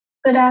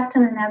Good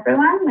afternoon,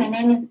 everyone. My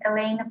name is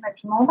Elena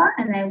Fatimova,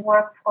 and I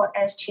work for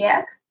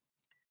SGX.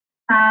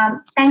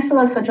 Thanks a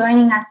lot for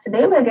joining us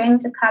today. We're going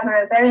to cover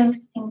a very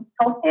interesting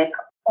topic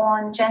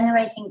on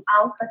generating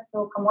alpha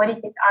through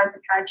commodities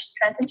arbitrage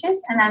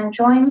strategies, and I'm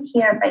joined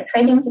here by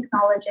trading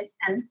technologist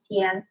and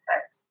CN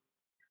First.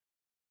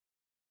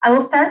 I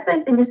will start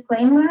with the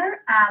disclaimer.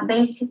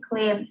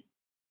 Basically,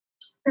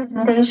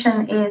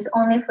 presentation is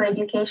only for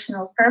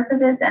educational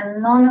purposes,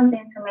 and none of the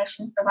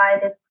information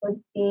provided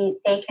could be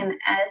taken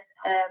as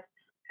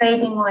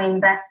trading or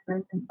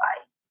investment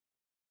advice.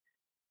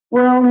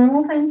 We'll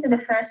move into the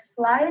first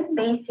slide,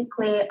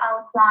 basically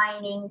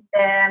outlining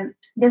the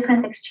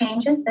different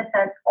exchanges that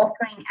are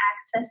offering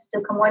access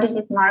to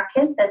commodities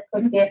markets that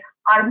could be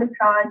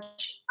arbitrage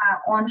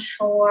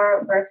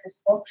onshore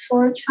versus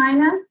offshore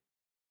China.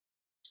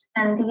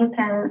 And you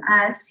can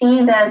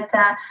see that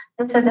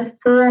these are the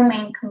four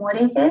main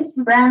commodities: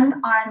 Brent,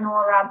 iron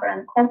ore, rubber,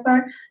 and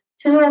copper.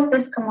 Two of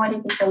these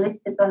commodities are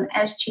listed on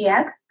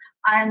SGX,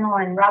 iron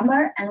ore and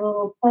rubber, and we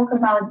will talk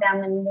about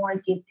them in more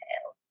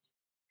detail.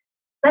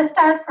 Let's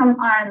start from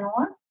iron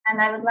ore, and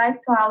I would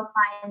like to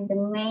outline the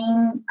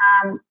main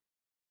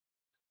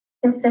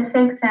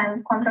specifics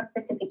and contract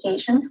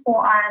specifications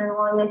for iron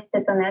ore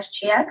listed on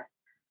SGX.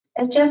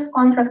 SGX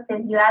contract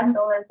is US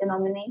dollar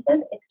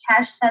denominated. It's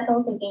cash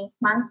settled against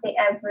monthly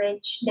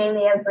average,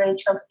 daily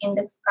average of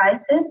index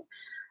prices.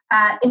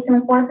 It's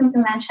important to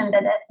mention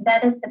that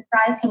that is the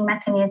pricing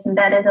mechanism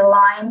that is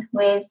aligned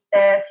with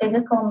the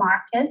physical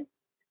market.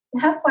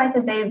 We have quite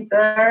a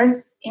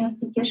diverse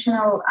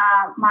institutional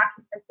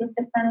market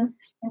participants.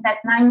 In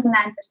fact,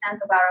 99%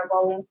 of our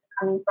volumes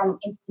are coming from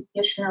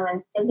institutional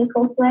and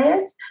physical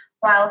players,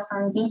 whilst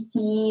on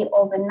DCE,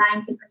 over 90%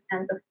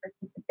 of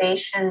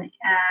participation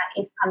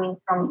is coming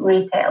from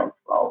retail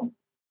flow.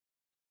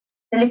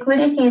 The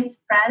liquidity is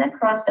spread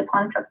across the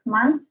contract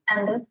months,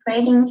 and the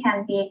trading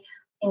can be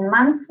in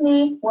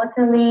monthly,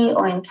 quarterly,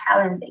 or in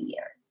calendar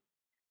years.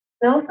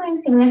 We're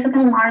offering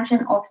significant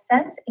margin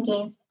offsets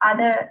against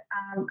other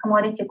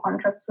commodity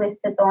contracts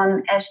listed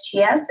on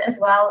SGX, as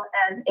well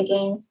as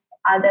against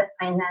other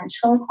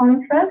financial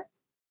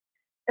contracts.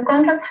 The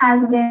contract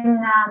has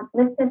been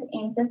listed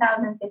in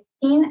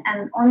 2015,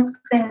 and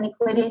on-screen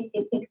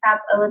liquidity picked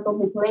up a little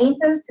bit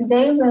later.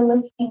 Today, we're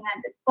looking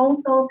at the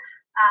total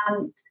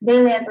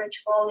daily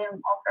average volume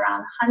of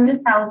around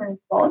 100,000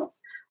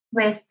 lots,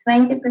 with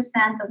 20%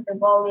 of the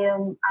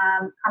volume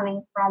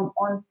coming from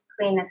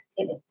on-screen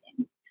activity.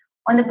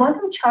 On the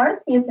bottom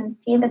chart, you can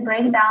see the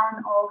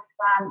breakdown of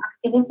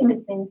activity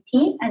between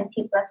T and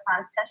T+1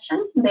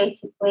 sessions,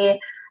 basically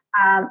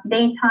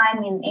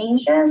daytime in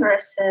Asia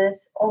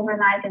versus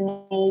overnight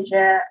in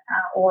Asia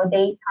or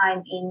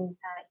daytime in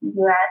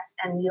US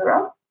and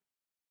Europe.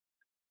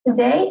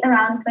 Today,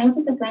 around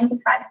 20 to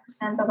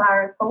 25% of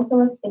our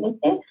total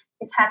activity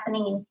is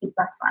happening in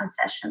T+1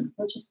 session,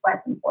 which is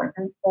quite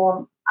important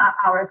for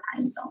our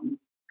time zone.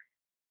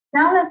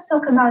 Now let's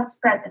talk about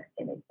spread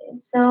activity.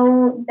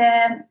 So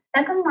the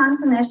second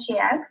month on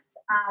SGX,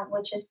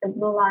 which is the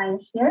blue line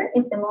here,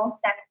 is the most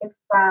active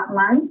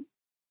month.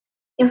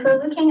 If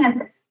we're looking at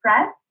the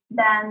spreads,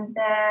 then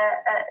the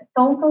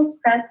total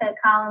spreads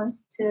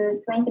accounts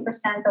to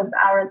 20% of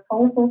our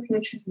total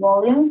futures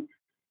volume,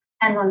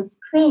 and on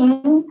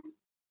screen,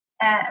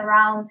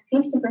 around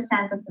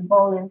 50% of the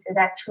volumes is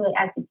actually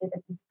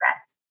executed in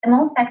spreads. The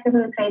most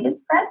actively traded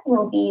spread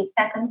will be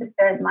second to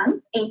third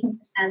month, 18%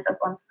 of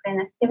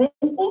on-screen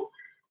activity,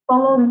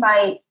 followed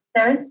by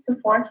third to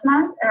fourth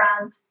month,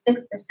 around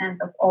 6%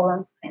 of all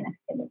on-screen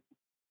activity.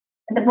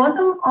 At the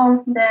bottom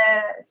of the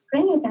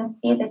screen, you can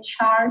see the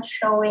chart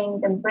showing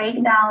the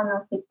breakdown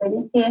of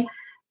liquidity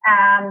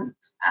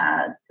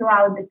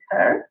throughout the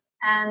curve.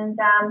 And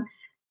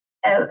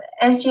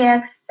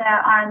SGX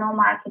iron ore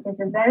market is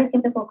a very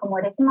typical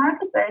commodity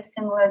market, very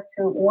similar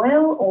to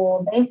oil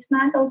or base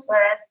metals,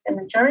 whereas the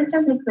majority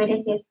of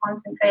liquidity is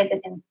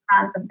concentrated in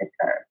front of the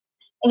curve.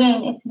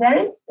 Again, it's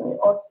very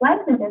or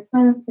slightly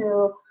different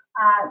to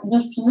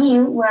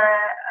DCE, where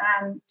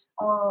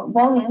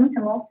volumes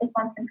are mostly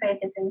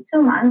concentrated in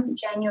 2 months,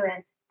 January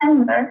and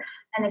September,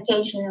 and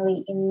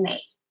occasionally in May.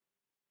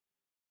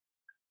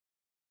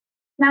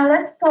 Now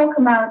let's talk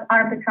about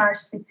arbitrage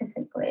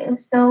specifically.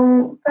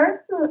 So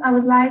first, I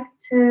would like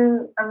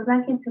you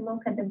to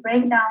look at the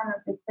breakdown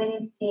of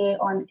liquidity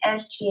on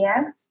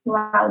SGX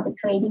throughout the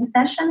trading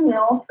session. We're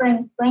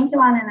offering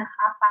 21.5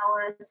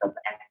 hours of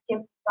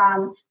active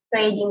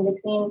trading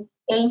between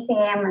 8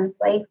 a.m. and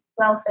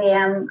 12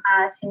 a.m.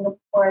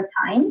 Singapore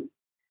time.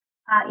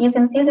 You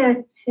can see there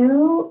are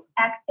 2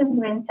 active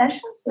green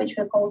sessions, which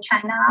we call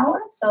China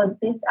hours. So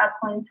these are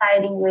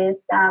coinciding with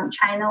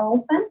China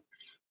Open.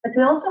 But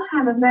we also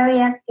have a very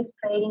active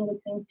trading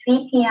between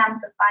 3 p.m.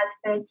 to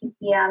 5:30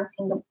 p.m.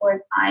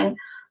 Singapore time,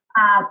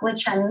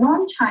 which are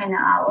non-China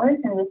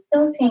hours, and we're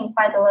still seeing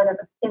quite a lot of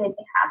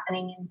activity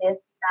happening in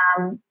this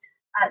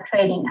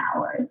trading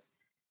hours.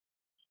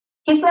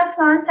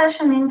 T+1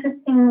 session,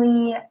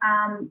 interestingly,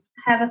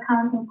 have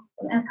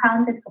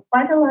accounted for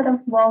quite a lot of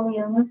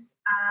volumes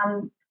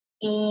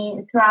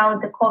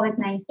throughout the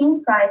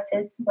COVID-19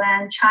 crisis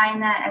when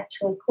China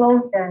actually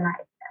closed their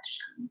night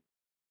session.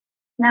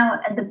 Now,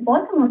 at the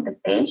bottom of the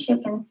page, you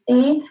can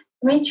see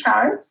three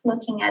charts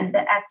looking at the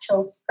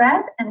actual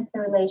spread and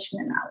correlation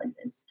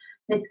analysis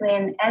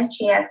between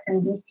SGX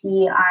and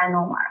BCE iron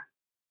ore market.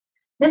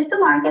 These two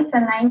markets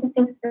are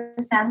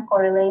 96%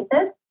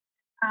 correlated.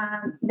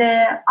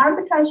 The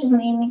arbitrage is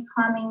mainly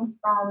coming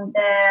from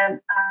the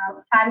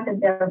fact that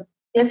there are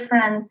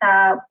different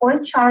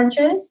port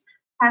charges,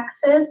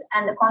 taxes,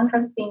 and the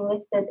contracts being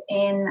listed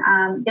in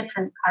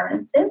different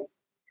currencies.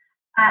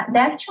 The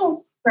actual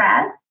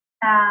spread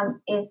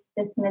is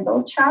this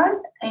middle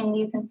chart, and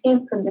you can see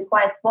it could be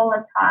quite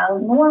volatile.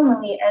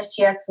 Normally,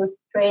 SGX would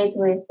trade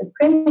with the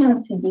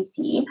premium to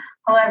DCE.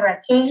 However,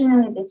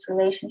 occasionally this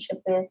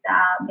relationship is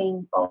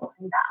being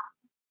broken down.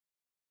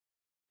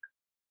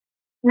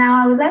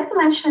 Now, I would like to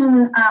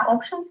mention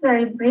options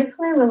very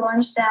briefly. We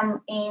launched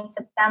them in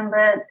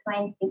September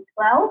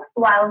 2012,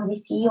 while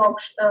DCE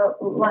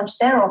launched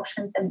their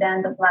options at the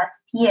end of last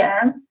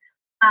year.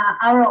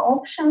 Our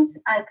options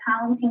are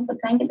accounting for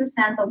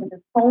 20% of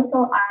the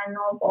total iron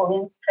ore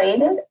volumes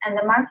traded, and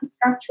the market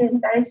structure is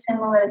very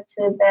similar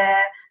to the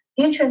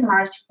futures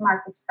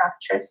market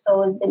structure.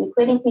 So the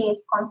liquidity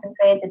is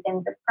concentrated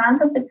in the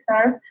front of the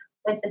curve,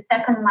 with the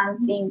second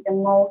month being the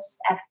most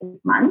active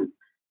month.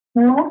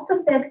 Most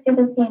of the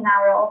activity in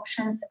our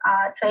options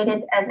are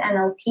traded as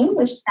NLT,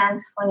 which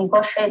stands for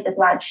negotiated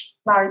large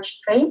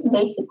trades,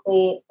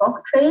 basically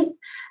block trades.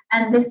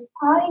 And this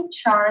pie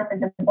chart at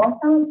the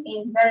bottom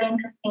is very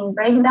interesting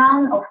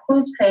breakdown of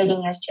who's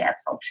trading SGX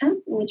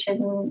options, which is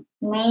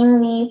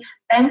mainly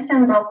banks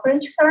and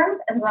brokerage firms,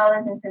 as well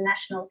as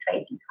international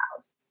trading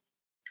houses.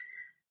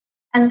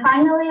 And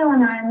finally,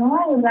 on iron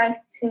ore, I would like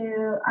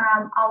to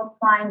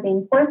outline the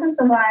importance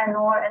of iron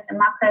ore as a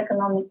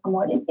macroeconomic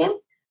commodity.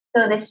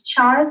 So this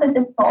chart at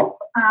the top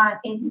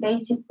is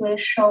basically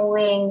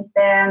showing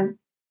the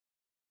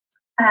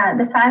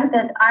fact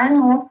that iron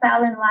ore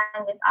fell in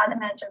line with other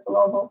major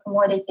global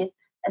commodities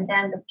at the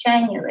end of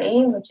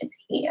January, which is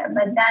here.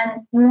 But then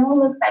it more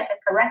looks like a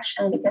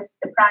correction because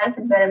the price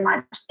is very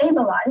much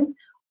stabilized,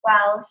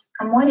 whilst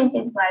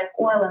commodities like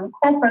oil and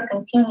copper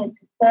continue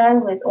to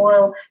fall, with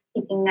oil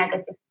hitting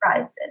negative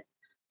prices.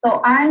 So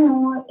iron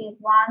ore is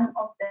one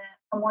of the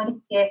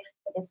commodities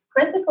that is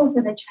critical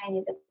to the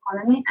Chinese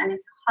economy and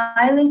is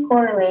highly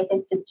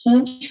correlated to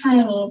key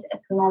Chinese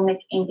economic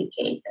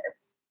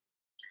indicators.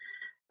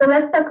 So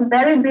let's talk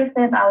very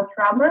briefly about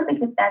rubber,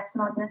 because that's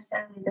not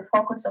necessarily the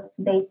focus of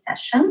today's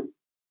session.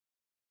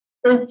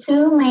 There are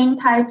two main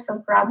types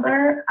of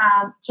rubber,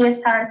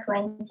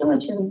 TSR20,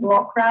 which is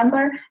block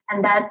rubber,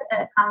 and that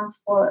accounts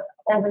for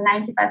over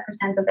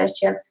 95% of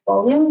SGX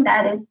volume.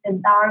 That is the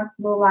dark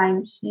blue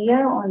line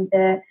here on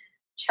the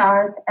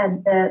chart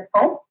at the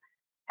top.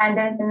 And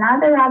there's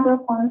another rubber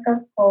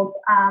contract called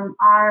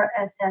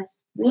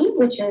RSS3,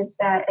 which is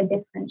a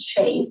different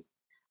shape.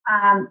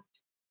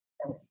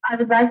 I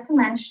would like to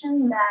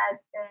mention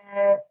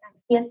that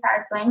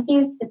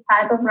TSR20 is the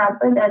type of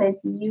rubber that is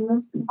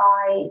used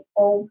by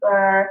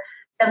over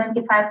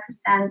 75%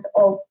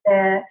 of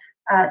the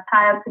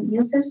tire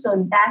producers.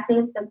 So that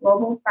is the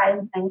global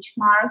price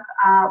benchmark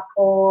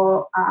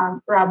for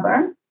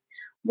rubber.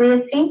 We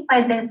are seeing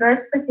by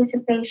diverse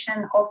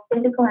participation of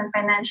physical and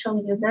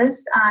financial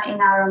users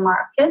in our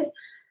market.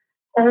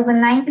 Over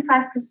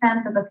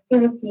 95% of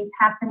activity is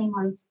happening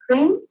on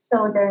screen,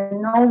 so there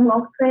are no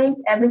block trades.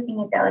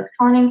 Everything is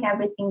electronic,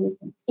 everything you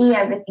can see,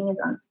 everything is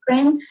on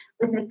screen,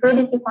 with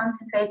liquidity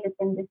concentrated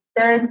in the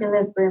third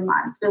delivery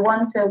months. We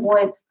want to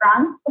avoid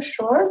front for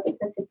sure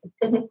because it's a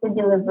physically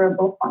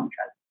deliverable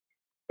contract.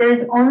 There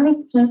is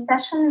only T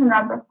session in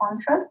rubber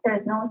contract. There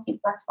is no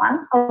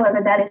T+1.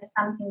 However, that is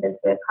something that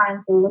we're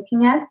currently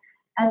looking at.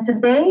 And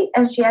today,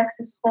 SGX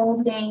is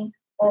holding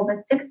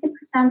over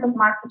 60% of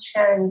market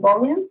share in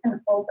volumes and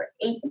over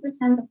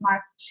 80% of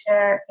market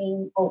share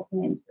in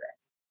open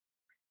interest.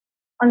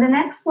 On the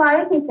next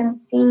slide, you can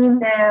see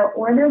the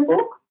order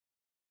book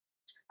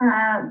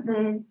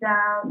with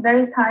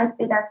very tight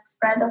bid-ask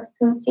spread of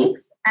 2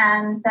 ticks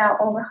and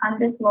over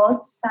 100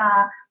 lots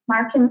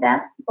market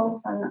depth,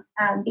 both on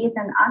bid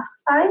and ask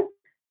side.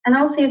 And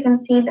also you can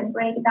see the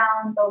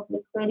breakdown of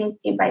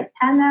liquidity by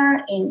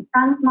tenor in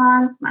front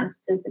months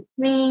 2 to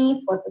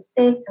 3, 4 to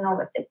 6, and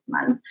over 6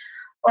 months.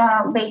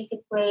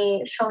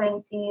 Basically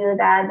showing to you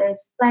that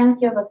there's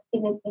plenty of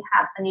activity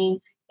happening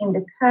in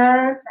the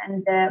curve,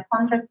 and the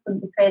contract could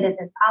be traded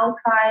as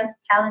outright,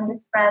 calendar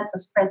spreads, or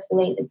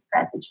spreads-related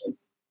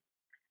strategies.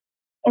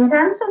 In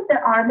terms of the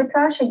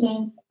arbitrage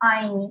against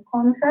INE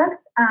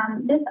contract,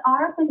 this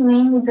arb is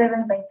mainly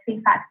driven by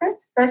 3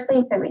 factors. Firstly,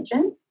 it's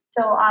origins.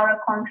 So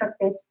our contract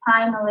is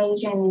Thai,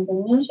 Malaysia, and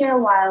Indonesia,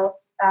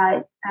 whilst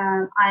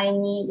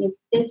INE is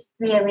these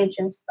 3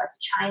 origins plus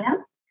China.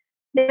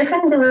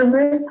 Different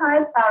delivery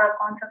types, our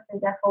contract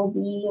is FOB,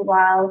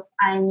 whilst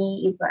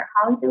INE is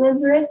warehouse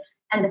delivery,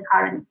 and the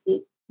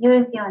currency,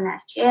 USD on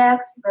SGX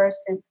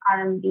versus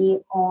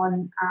RMB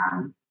on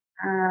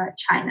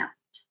China.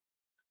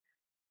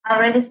 I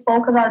already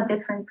spoke about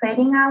different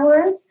trading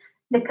hours.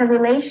 The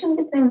correlation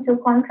between two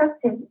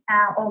contracts is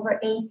over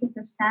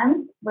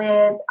 80%,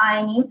 with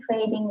INE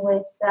trading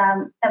with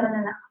 7.5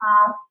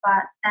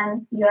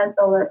 cents US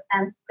dollar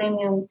cents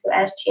premium to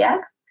SGX.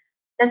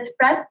 The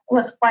spread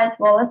was quite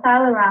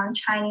volatile around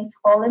Chinese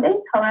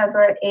holidays.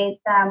 However, it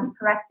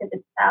corrected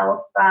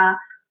itself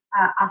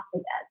after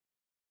that.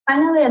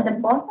 Finally, at the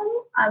bottom,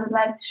 I would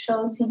like to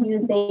show to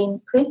you the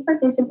increased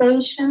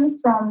participation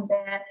from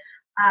the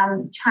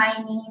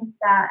Chinese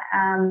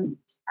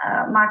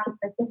market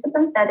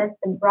participants. That is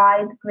the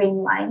bright green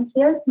line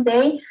here.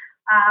 Today,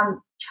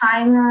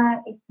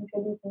 China is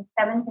contributing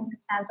 17%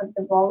 of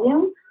the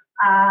volume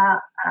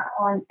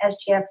on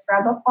SGX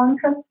rubber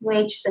contract,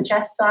 which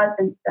suggests to us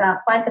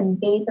that quite a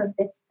bit of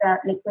this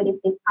liquidity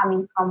is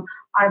coming from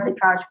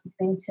arbitrage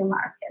between two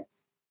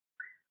markets.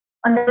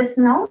 On this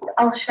note,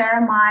 I'll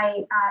share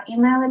my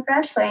email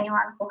address for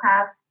anyone who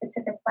has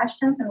specific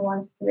questions and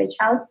wants to reach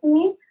out to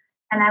me.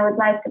 And I would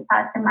like to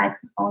pass the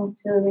microphone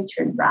to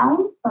Richard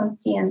Brown from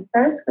CN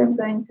First, who is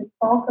going to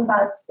talk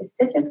about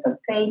specifics of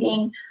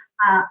trading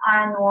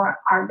iron ore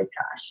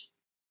arbitrage.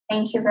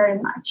 Thank you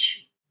very much.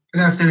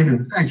 Good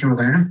afternoon. Thank you,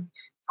 Elena.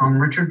 I'm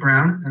Richard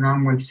Brown, and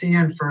I'm with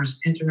CN First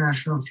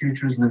International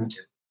Futures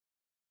Limited.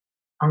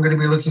 I'm going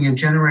to be looking at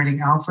generating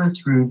alpha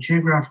through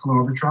geographical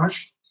arbitrage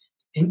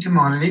in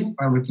commodities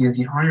by looking at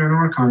the iron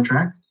ore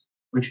contract,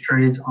 which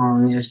trades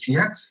on the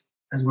SGX,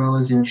 as well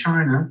as in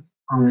China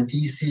on the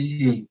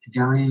DCE, the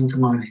Dalian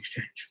Commodity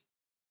Exchange.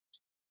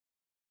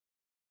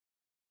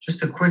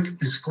 Just a quick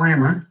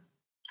disclaimer.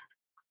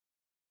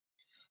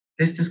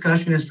 This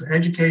discussion is for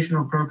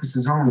educational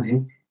purposes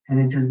only, and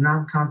it does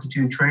not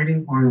constitute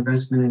trading or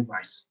investment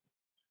advice.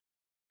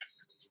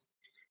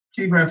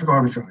 Geographical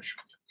arbitrage.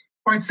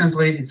 Quite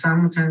simply, it's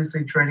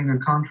simultaneously trading a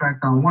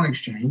contract on one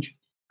exchange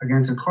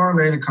against a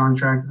correlated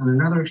contract on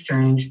another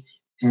exchange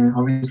in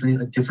obviously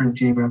a different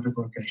geographic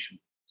location,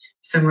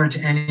 similar to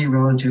any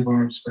relative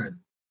arb spread.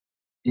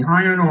 The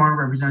iron ore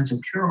represents a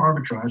pure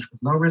arbitrage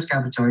with low risk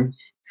appetite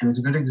and is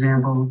a good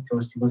example for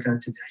us to look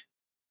at today.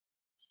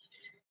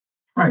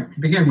 All right, to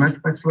begin with,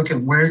 let's look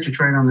at where to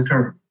trade on the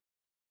curve.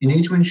 You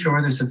need to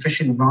ensure there's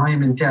sufficient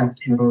volume and depth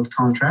in both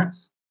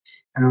contracts,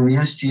 and on the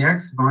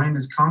SGX, volume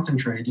is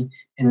concentrated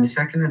in the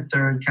second and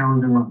third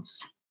calendar months.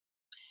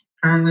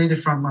 Currently, the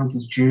front month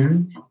is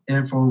June,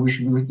 therefore we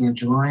should be looking at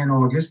July and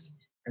August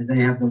as they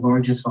have the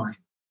largest volume.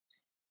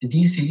 The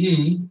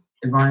DCE,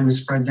 the volume is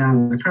spread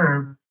down the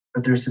curve,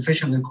 but there's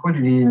sufficient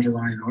liquidity in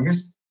July and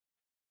August.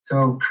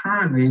 So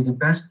currently, the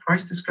best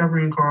price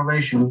discovery and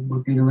correlation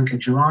would be to look at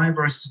July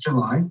versus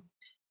July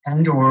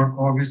and or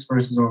August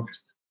versus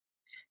August.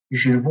 You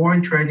should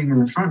avoid trading in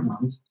the front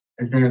month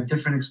as they have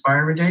different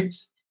expiry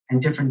dates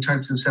and different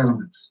types of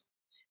settlements.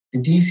 The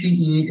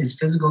DCE is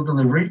physical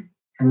delivery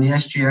and the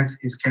SGX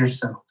is cash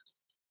settled.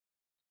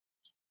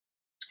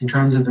 In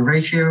terms of the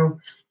ratio,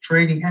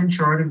 trading and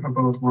charting are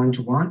both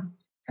 1-to-1,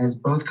 as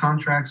both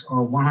contracts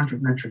are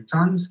 100 metric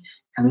tons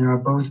and they are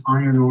both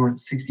iron ore at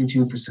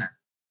 62%.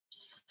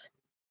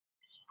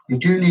 You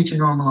do need to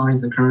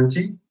normalize the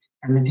currency,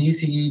 and the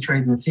DCE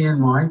trades in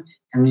CNY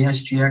and the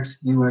SGX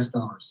US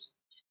dollars.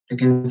 The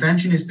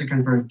convention is to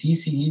convert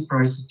DCE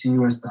prices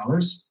to US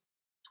dollars.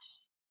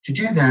 To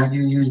do that,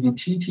 you use the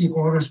TT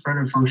auto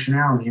spreader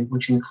functionality,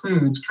 which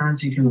includes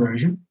currency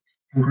conversion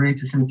and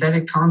creates a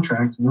synthetic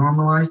contract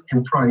normalized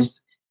and priced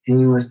in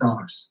US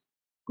dollars,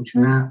 which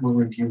Matt will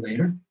review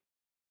later.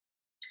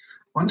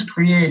 Once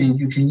created,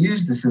 you can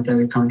use the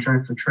synthetic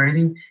contract for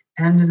trading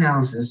and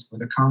analysis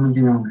with a common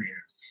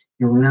denominator.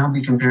 You will now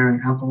be comparing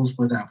apples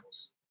with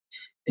apples.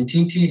 The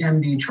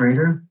TTMD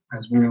trader,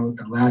 as we know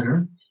the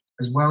latter,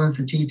 as well as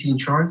the TT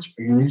charts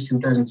for your new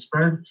synthetic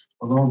spread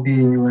will all be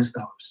in US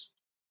dollars.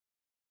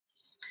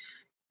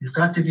 You've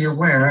got to be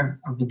aware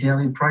of the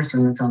daily price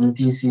limits on the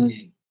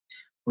DCE,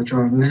 which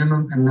are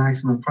minimum and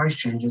maximum price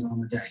changes on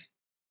the day.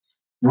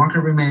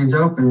 Market remains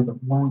open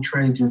but won't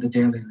trade through the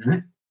daily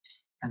limit,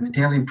 and the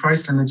daily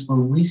price limits will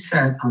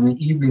reset on the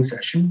evening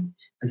session,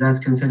 as that's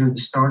considered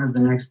the start of the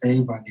next day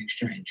by the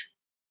exchange.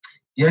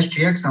 The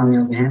SGX, on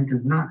the other hand,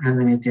 does not have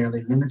any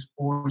daily limits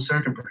or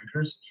circuit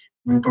breakers,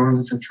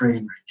 regardless of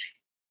trading range.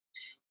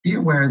 Be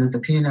aware that the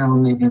P&L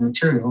may be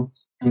material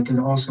and can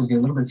also be a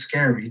little bit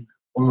scary,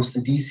 whilst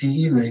the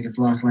DCE leg is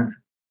lock limit.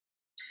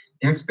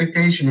 The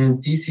expectation is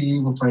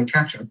DCE will play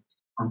catch-up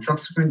on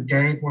subsequent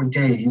day or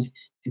days,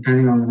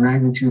 depending on the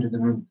magnitude of the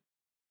move.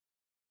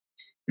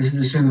 This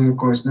is assuming, of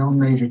course, no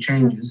major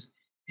changes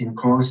in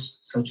costs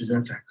such as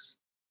FX.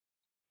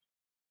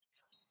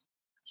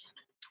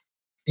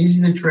 These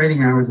are the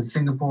trading hours of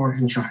Singapore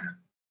and China.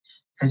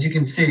 As you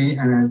can see,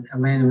 and as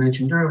Elena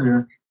mentioned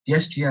earlier, the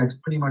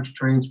SGX pretty much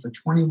trades for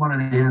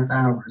 21.5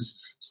 hours,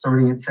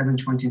 starting at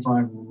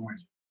 7:25 in the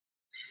morning.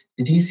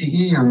 The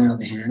DCE, on the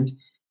other hand,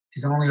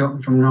 is only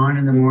open from 9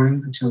 in the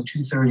morning until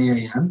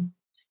 2:30 a.m.,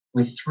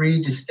 with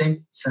 3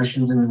 distinct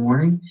sessions in the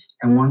morning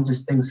and 1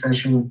 distinct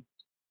session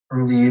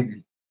early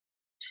evening.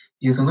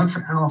 You can look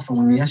for alpha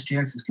when the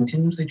SGX is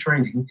continuously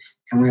trading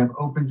and we have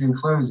opens and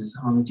closes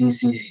on the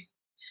DCE.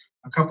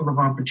 A couple of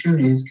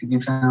opportunities could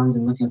be found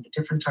in looking at the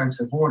different types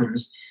of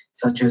orders,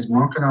 such as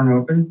market on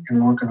open and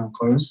market on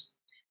close,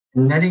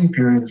 the netting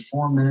period of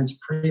 4 minutes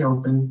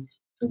pre-open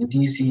for the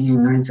DCE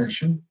night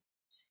session,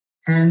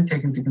 and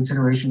take into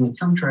consideration that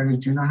some traders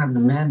do not have the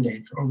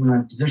mandate for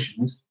overnight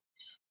positions,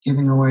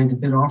 giving away the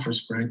bid-offer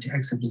spread to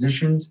exit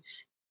positions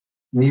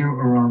near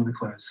or on the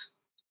close.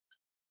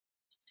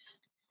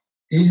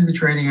 These are the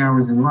trading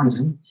hours in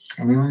London,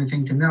 and the only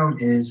thing to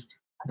note is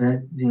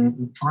that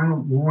the final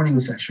morning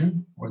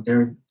session, or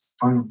their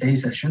final day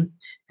session,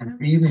 and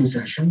their evening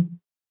session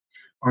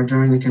are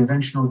during the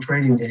conventional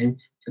trading day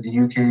for the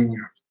UK and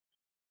Europe.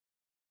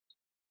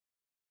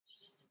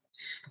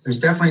 There's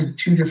definitely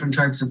two different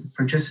types of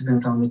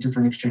participants on the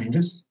different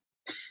exchanges.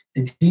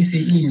 The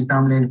DCE is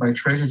dominated by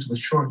traders with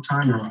short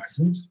time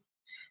horizons,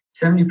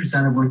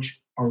 70% of which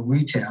are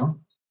retail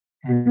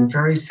and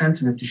very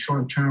sensitive to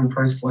short-term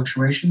price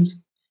fluctuations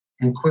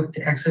and quick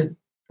to exit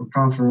for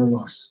profit or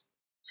loss.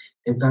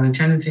 They've got a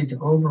tendency to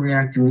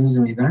overreact to news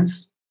and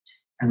events,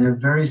 and they're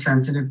very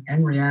sensitive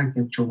and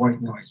reactive to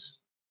white noise.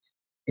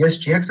 The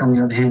SGX, on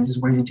the other hand, is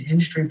weighted to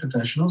industry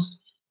professionals,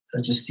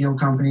 such as steel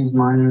companies,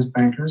 miners,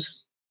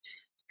 bankers,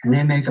 and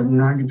they make up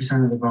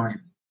 90% of the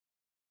volume.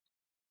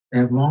 They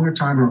have longer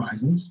time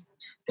horizons.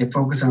 They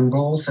focus on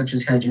goals such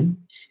as hedging,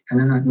 and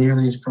they're not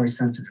nearly as price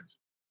sensitive.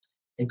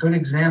 A good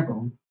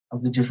example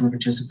of the different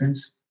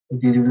participants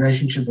would be the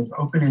relationship of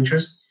open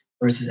interest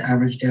versus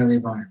average daily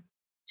volume.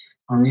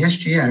 On the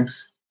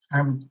SGX,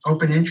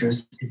 open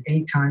interest is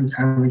 8 times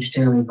average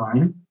daily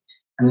volume,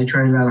 and they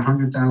trade about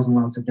 100,000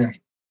 lots a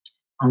day.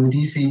 On the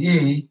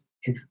DCE,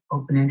 its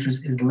open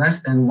interest is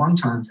less than 1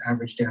 times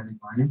average daily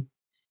volume,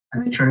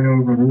 and they trade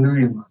over 1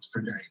 million lots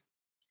per day.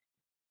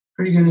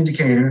 Pretty good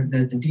indicator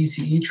that the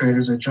DCE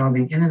traders are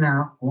jobbing in and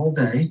out all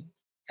day,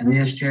 and the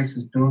SGX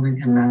is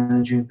building and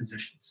managing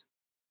positions.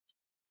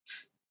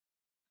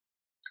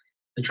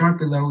 The chart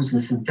below is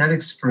the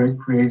synthetic spread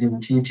created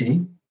in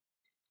TT,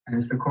 and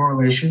it's the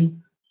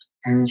correlation,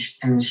 and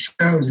it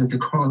shows that the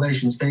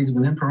correlation stays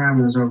within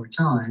parameters over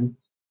time,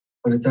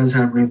 but it does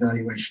have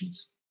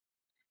revaluations.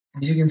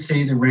 As you can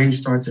see, the range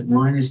starts at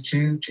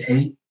 -2 to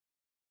 8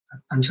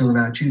 until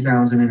about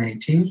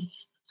 2018,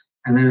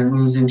 and then it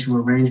moves into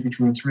a range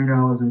between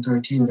 $3 and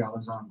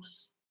 $13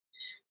 onwards.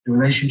 The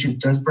relationship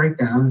does break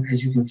down,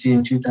 as you can see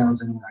in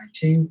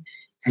 2019,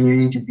 and you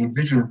need to be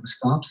vigilant with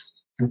stops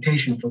and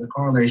patient for the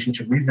correlation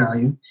to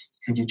revalue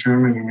and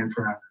determine your new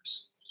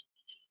parameters.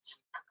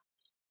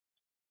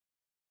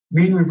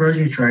 Mean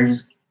reversion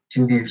strategies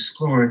can be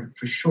explored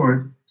for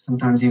short,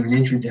 sometimes even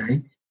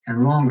intraday,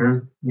 and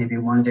longer, maybe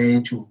 1 day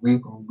to a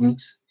week or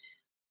weeks.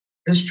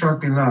 This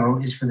chart below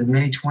is for the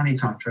May 20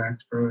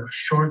 contract for a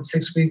short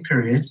 6-week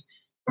period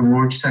from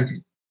March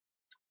 2nd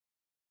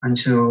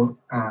until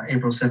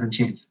April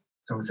 17th.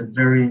 So it's a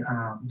very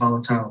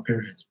volatile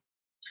period.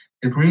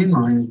 The green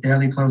line is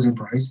daily closing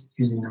price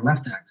using the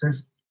left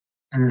axis,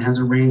 and it has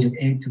a range of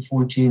 $8 to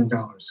 $14.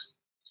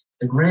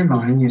 The gray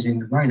line using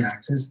the right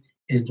axis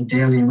is the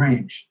daily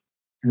range,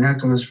 and that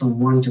goes from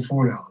 $1 to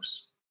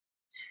 $4.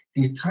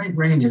 These tight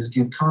ranges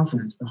give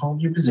confidence to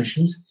hold your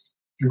positions,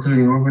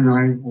 including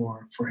overnight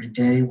or for a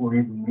day or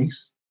even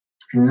weeks,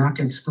 and not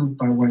get spooked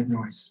by white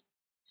noise.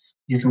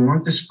 You can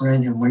work the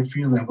spread and wait for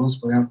your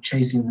levels without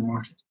chasing the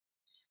market.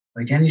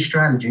 Like any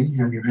strategy,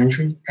 you have your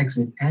entry,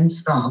 exit, and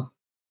stop,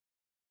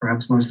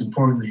 perhaps most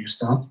importantly your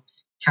stop,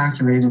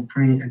 calculated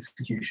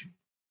pre-execution.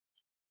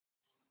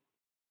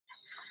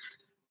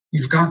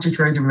 You've got to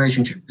trade the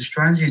relationship. The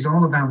strategy is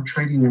all about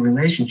trading the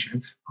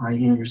relationship, i.e.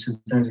 your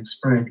synthetic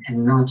spread,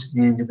 and not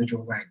the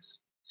individual legs.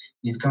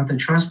 You've got to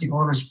trust the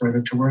order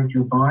spreader to work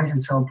your buy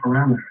and sell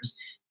parameters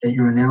that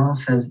your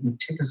analysis has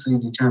meticulously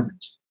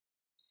determined.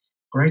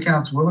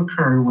 Breakouts will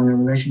occur when the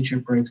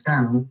relationship breaks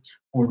down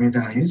or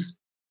revalues.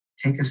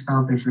 Take a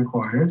stop if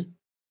required,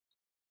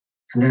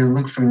 and then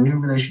look for new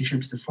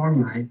relationships to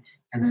formulate,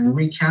 and then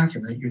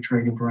recalculate your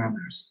trading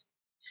parameters.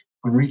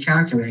 When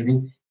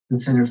recalculating,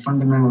 consider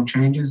fundamental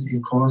changes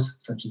in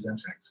costs such as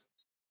FX.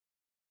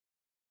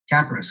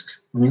 Gap risk.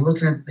 When you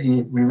look at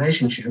the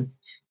relationship,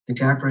 the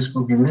gap risk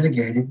will be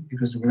mitigated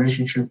because the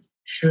relationship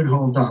should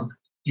hold up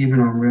even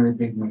on really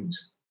big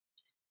moves.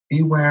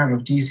 Beware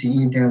of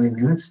DCE daily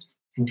limits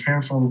and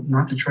careful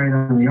not to trade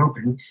on the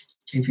open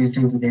if you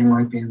think that they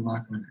might be in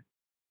lock limit.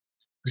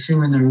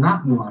 Assuming they're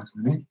not in lock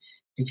limit,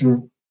 it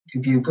can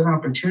be a good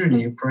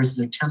opportunity if prices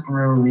are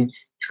temporarily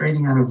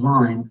trading out of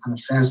line on a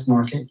fast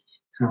market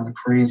and on a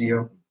crazy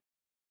open.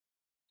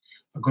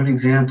 A good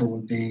example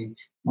would be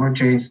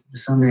March 8th, the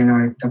Sunday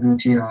night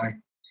WTI.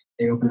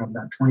 They opened up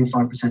about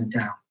 25%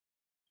 down.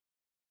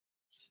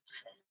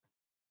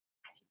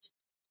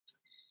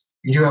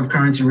 You do have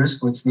currency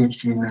risk, which needs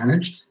to be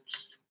managed.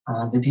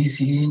 The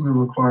DCE will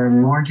require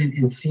margin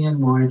in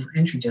CNY for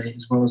intraday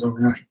as well as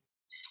overnight.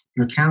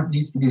 Your account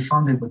needs to be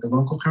funded with the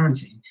local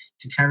currency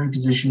to carry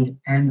positions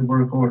and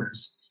work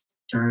orders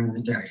during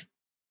the day.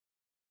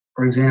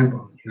 For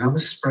example, you have a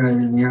spread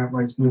and the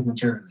outrights move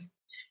materially.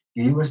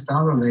 The US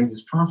dollar leg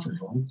is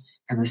profitable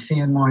and the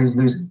CNY is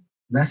losing,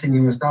 less in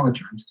US dollar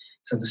terms,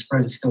 so the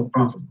spread is still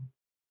profitable.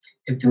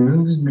 If the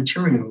move is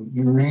material,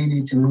 you may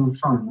need to move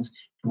funds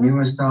from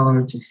US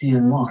dollar to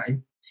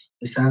CNY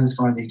to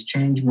satisfy the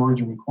exchange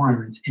margin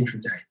requirements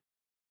intraday.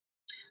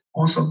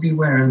 Also be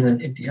aware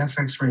that if the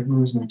FX rate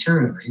moves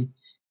materially,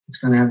 it's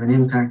going to have an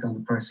impact on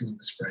the pricing of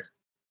the spread.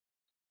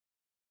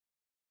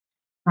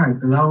 All right,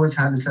 below is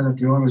how to set up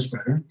the auto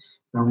spreader.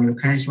 Now I'm going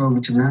to pass you over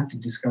to Matt to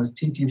discuss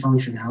TT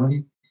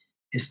functionality,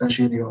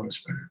 especially the auto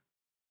spreader.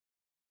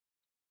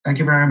 Thank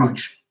you very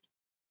much.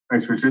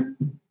 Thanks, Richard.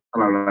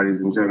 Hello,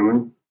 ladies and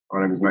gentlemen.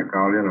 My name is Matt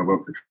Garley and I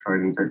work for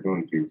Trading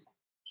Technologies,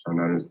 so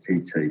known as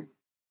TT.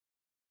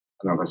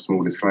 Another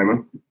small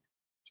disclaimer.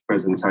 This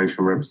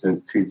presentation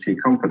represents TT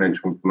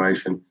confidential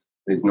information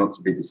and is not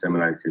to be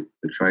disseminated.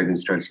 The trading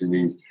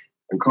strategies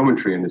and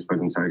commentary in this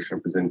presentation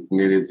are presented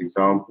merely as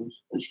examples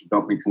and should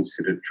not be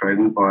considered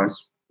trading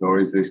advice, nor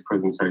is this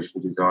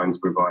presentation designed to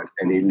provide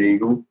any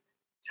legal,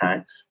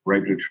 tax,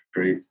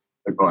 regulatory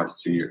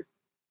advice to you.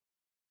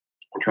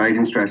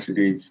 Trading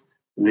strategies,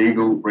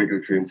 legal,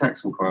 regulatory and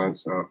tax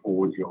compliance are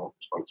all your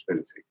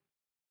responsibility.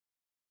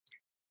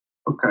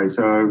 Okay,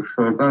 so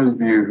for those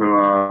of you who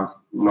are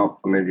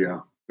not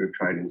familiar with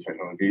Trading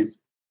Technologies,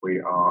 we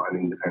are an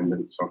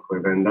independent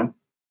software vendor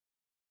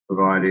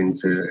providing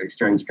to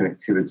exchange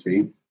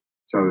connectivity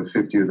to over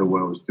 50 of the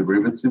world's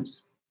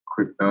derivatives,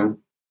 crypto,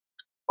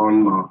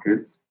 bond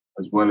markets,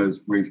 as well as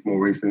more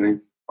recently,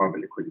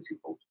 private liquidity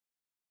pools.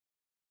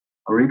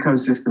 Our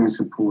ecosystem is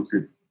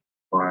supported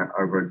by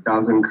over a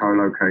dozen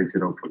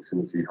co-located or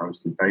proximity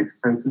hosted data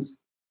centers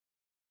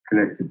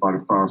connected by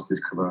the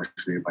fastest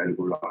commercially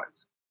available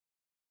lines.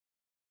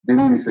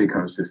 Within this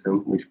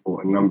ecosystem, we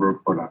support a number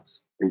of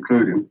products,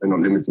 including, but not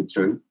limited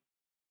to,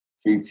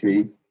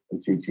 TT and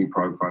TT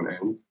Pro front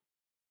ends,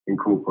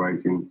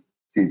 incorporating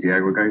TT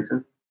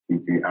Aggregator,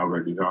 TT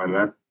Algo Design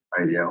Lab,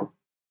 ADL,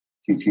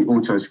 TT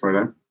Auto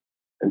Spreader,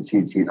 and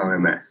TT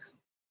OMS.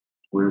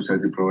 We also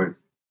deploy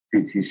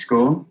TT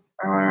Score,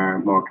 our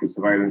market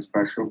surveillance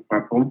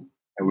platform,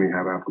 and we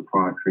have our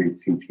proprietary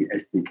TT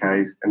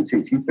SDKs and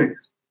TT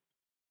Fix.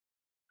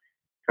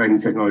 Trading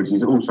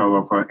Technologies also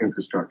offer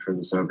infrastructure as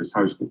a service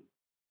hosting.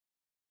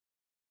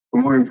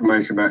 For more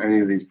information about any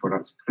of these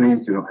products,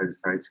 please do not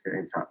hesitate to get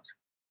in touch.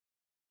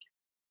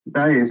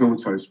 Today is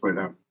Auto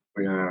Spreader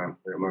we are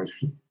most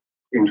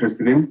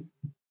interested in,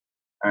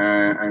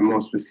 and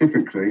more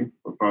specifically,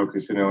 we're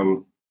focusing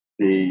on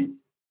the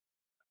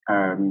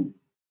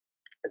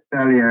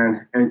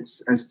Italian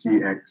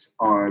SGX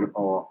iron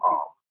ore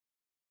arb.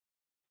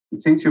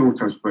 The TT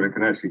Auto Spreader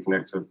can actually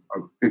connect to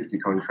over 50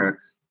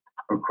 contracts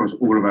across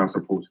all of our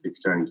supported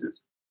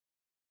exchanges.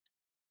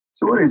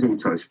 So what is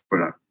Auto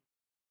Spreader?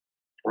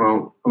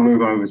 Well, I'll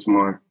move over to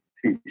my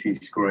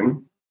TT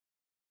screen.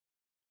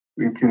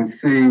 We can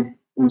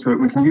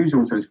use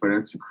Auto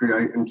Spreader to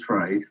create and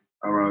trade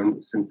our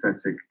own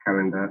synthetic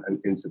calendar and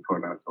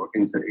inter-product or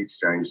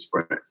inter-exchange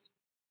spreads.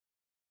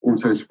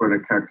 Auto Spreader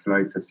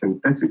calculates a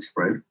synthetic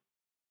spread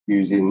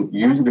using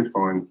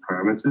user-defined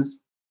parameters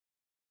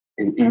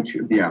in each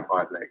of the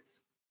outright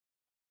legs.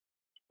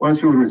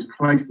 Once the order is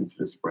placed into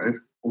the spread,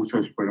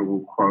 Auto Spreader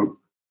will quote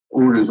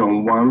orders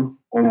on one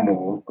or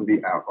more of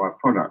the outright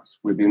products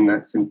within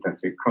that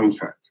synthetic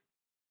contract.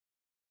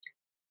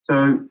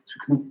 So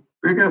to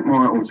configure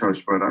my Auto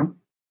Spreader,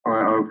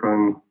 I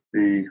open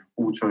the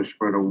Auto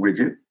Spreader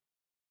widget,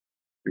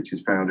 which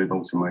is found in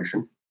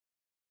Automation.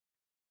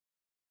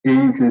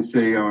 Here you can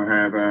see I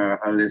have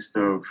a list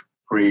of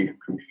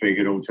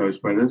pre-configured Auto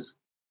Spreaders.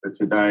 So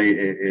today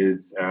it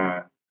is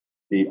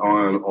the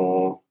iron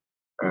ore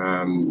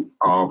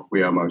arb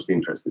we are most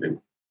interested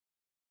in.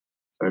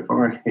 So if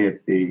I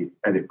hit the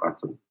edit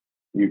button,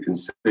 you can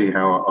see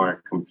how I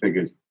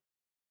configured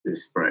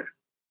this spread.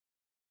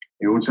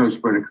 The Auto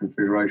Spreader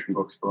configuration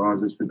box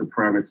provides us with the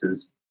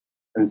parameters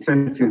and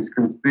settings to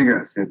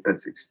configure a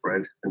synthetic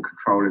spread and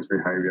control its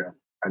behavior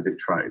as it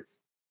trades.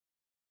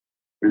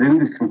 Within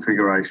this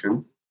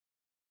configuration,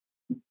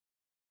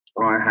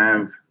 I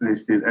have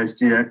listed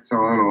SGX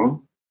iron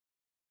ore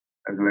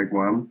as leg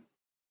 1.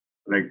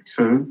 Leg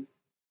 2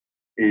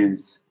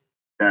 is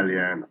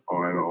Dalian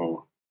iron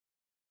ore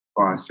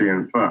via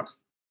CN First.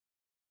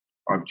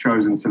 I've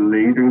chosen to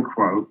lead and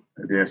quote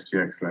at the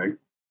SGX leg,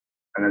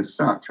 and as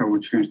such, I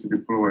would choose to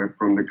deploy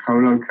from the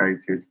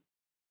co-located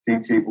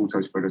TT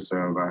Auto Spreader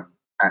server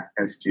at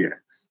SGX.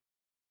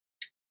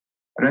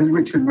 And as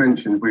Richard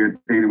mentioned, we are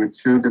dealing with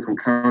two different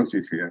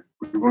currencies here.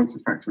 We want to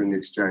factor in the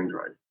exchange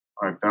rate.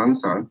 I've done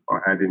so by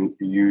adding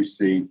the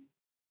UC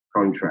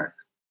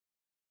contract,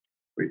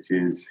 which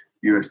is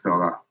US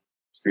dollar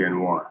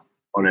CNY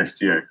on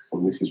SGX.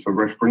 And this is for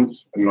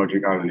reference and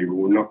logic only. We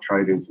will not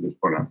trade into this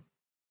product.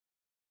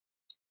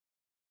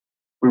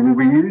 We will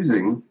be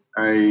using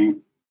a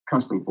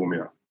custom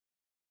formula.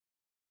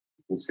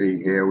 You can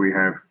see here we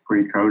have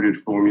pre-coded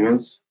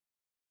formulas,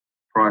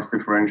 price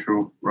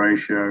differential,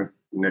 ratio,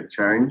 net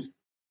change.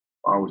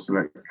 I will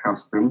select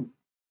custom.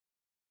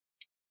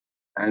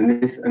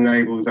 And this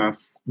allows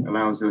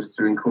us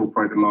to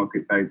incorporate the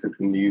market data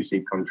from the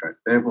UC contract,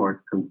 thereby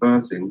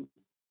converting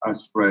our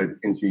spread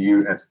into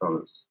US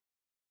dollars.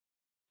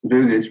 To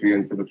do this, we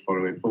enter the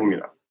following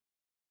formula.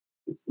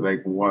 It's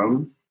leg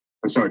 1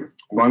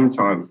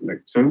 times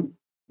leg 2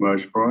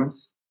 merge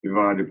price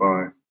divided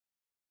by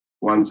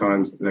 1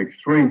 times leg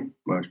 3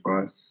 merge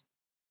price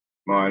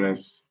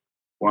minus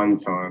 1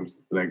 times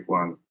leg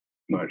 1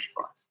 merge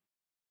price.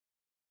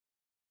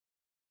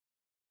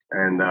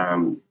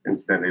 And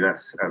incidentally,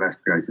 that's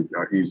created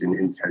using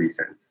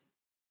IntelliSense.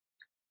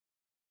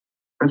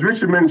 As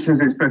Richard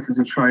mentioned, it's better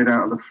to trade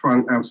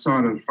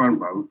outside of the front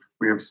month.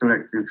 We have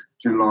selected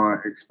July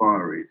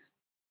expiries.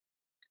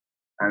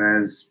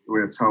 And as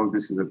we're told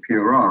this is a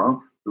pure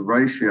arb, the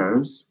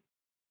ratios,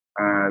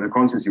 the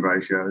quantity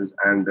ratios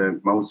and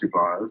the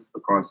multipliers,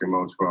 the pricing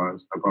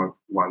multipliers, are both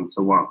 1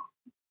 to 1.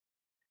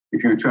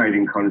 If you're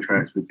trading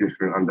contracts with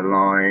different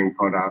underlying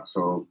products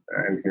or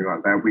anything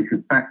like that, we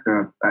could take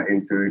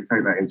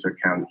that into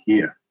account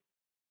here.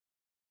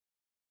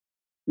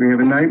 We have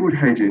enabled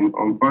hedging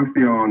on both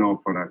the R&R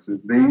products,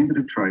 as these are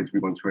the trades we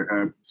want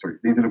to,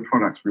 these are the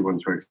products we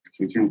want to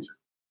execute into.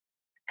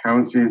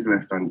 Currency is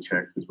left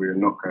unchecked as we are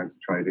not going to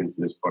trade into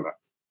this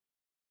product.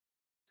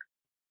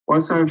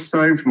 Once I've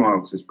saved my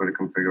auto spreader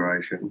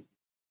configuration,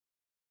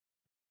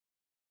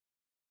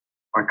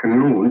 I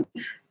can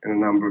launch in a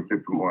number of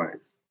different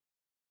ways.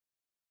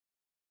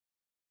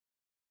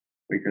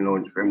 We can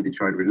launch for MD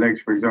trade with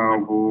legs, for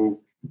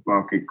example,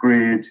 market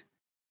grid,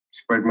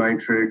 spread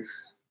matrix,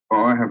 but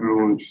I have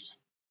launched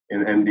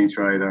in MD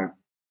trader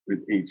with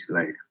each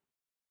leg.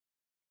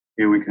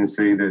 Here we can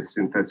see the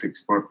synthetic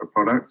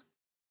product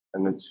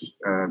and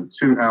the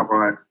 2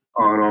 outright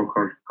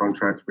R&R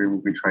contracts we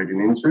will be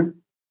trading into,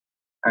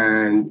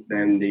 and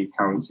then the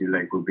currency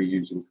leg we'll be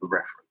using for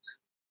reference.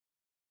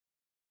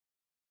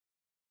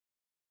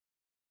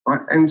 I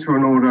enter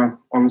an order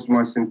onto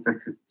my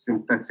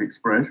synthetic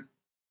spread.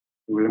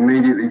 You will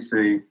immediately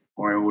see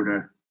my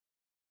order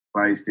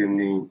placed in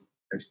the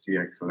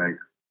SGX leg,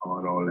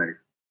 R&R leg.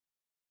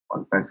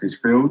 Once that is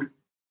filled,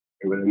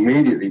 it will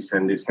immediately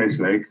send its hedge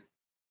leg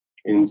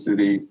into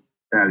the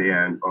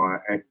Dalian via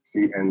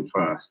XCN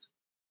first,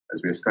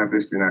 as we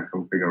established in our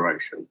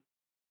configuration.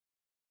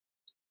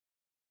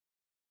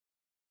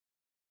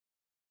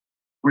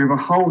 We have a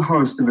whole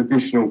host of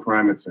additional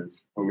parameters,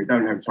 and we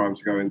don't have time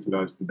to go into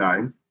those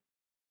today,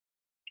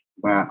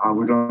 but I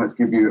would like to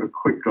give you a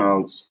quick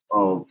glance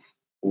of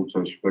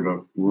auto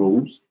spreader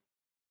rules,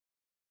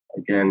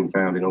 again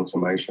found in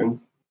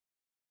automation.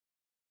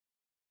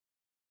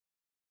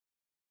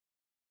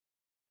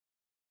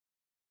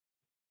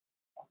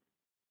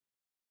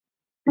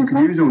 You can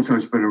use auto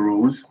spreader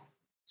rules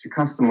to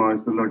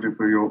customize the logic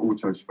for your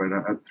auto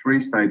spreader at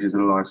 3 stages of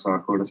the life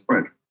cycle of the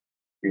spread.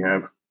 We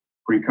have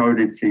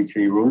pre-coded TT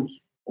rules,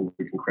 or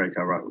we can create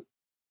our own.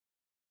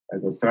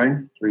 As I say,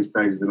 3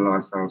 stages of the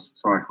life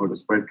cycle of the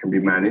spread can be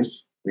managed.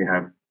 We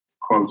have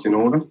quoting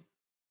order,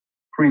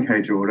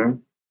 pre-hedge order,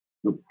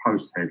 the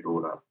post-hedge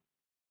order,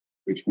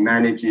 which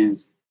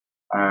manages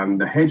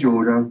the hedge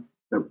order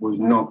that was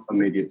not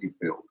immediately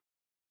filled.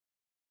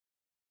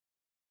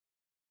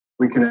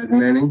 We can add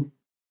many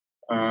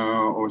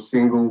or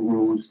single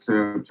rules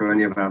to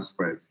any of our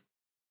spreads.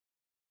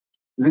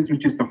 This was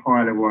just a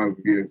high-level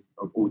overview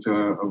of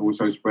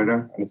auto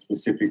spreader and a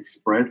specific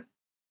spread.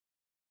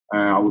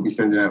 I will be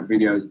sending out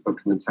videos and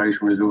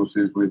documentation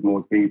resources with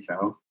more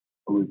detail.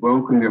 And we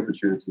welcome the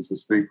opportunity to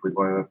speak with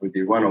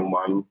you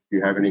one-on-one if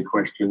you have any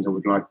questions or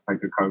would like to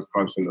take a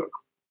closer look.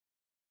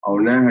 I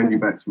will now hand you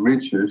back to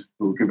Richard,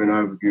 who will give an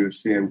overview of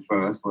CM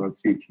First, one of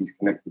TT's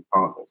connected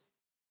partners.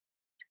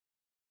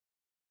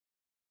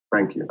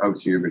 Thank you. Over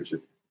to you,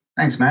 Richard.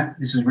 Thanks, Matt.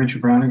 This is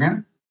Richard Brown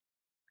again.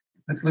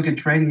 Let's look at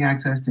trading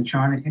access to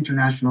China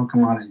international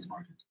commodities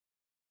market.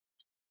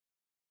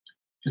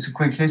 Just a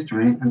quick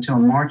history. Until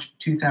March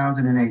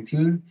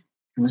 2018,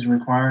 it was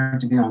required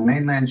to be on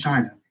mainland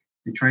China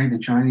to trade the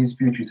Chinese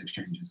futures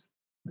exchanges,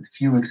 with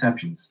few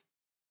exceptions.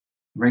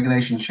 The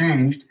regulation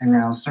changed, and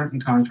now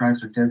certain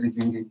contracts are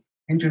designated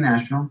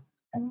international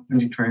and open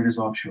to traders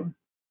offshore.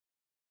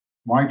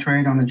 Why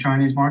trade on the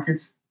Chinese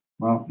markets?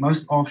 Well,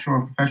 most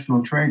offshore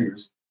professional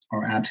traders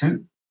are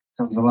absent,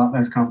 so there's a lot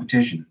less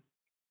competition.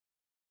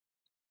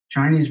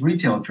 Chinese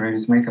retail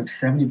traders make up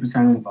 70%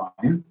 of the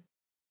volume,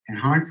 and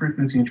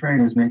high-frequency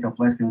traders make up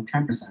less than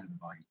 10% of the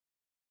volume.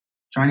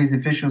 Chinese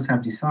officials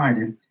have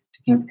decided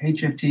to keep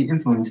HFT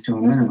influence to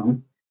a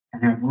minimum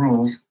and have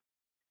rules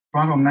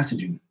throttle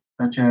messaging,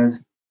 such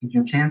as if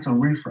you cancel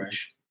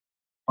refresh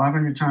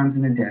 500 times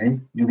in a day,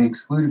 you'll be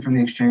excluded from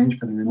the exchange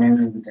for the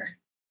remainder of the day.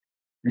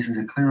 This is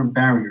a clear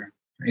barrier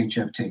for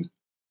HFT.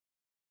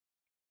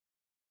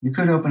 You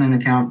could open an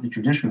account the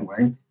traditional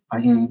way,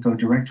 i.e. go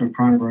direct to a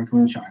prime broker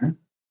in China.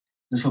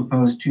 This will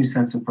pose 2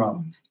 sets of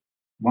problems,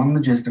 1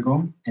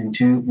 logistical and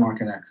 2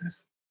 market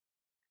access.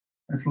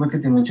 Let's look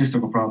at the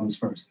logistical problems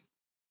first.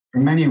 For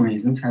many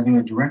reasons, having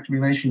a direct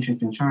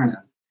relationship in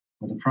China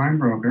with a prime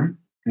broker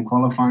and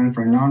qualifying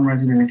for a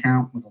non-resident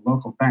account with a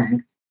local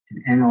bank,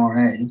 an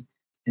NRA,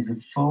 is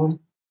full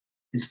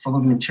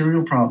of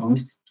material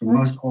problems for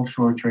most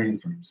offshore trading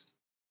firms.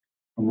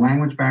 From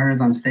language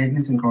barriers on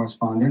statements and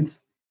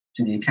correspondence,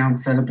 to the account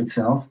setup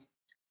itself,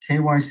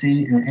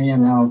 KYC and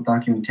AML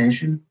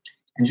documentation,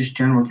 and just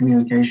general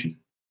communication.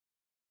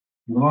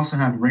 You will also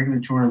have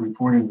regulatory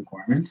reporting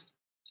requirements,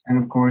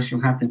 and of course,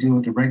 you'll have to deal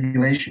with the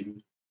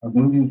regulation of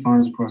moving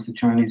funds across the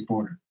Chinese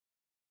border.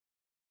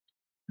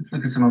 Let's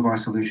look at some of our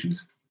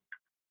solutions.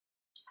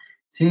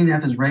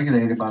 CNF is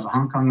regulated by the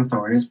Hong Kong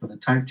authorities with a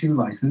Type 2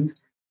 license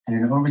and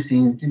an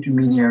overseas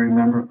intermediary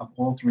member of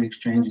all 3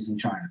 exchanges in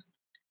China.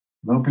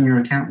 You'll open your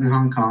account in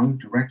Hong Kong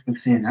direct with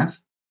CNF.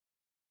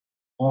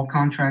 All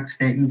contract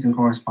statements and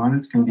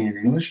correspondence can be in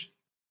English,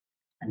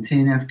 and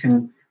CNF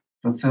can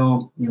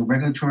fulfill your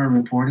regulatory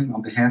reporting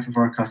on behalf of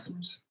our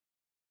customers.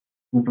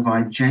 We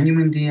provide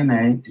genuine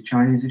DMA to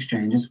Chinese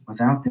exchanges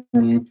without the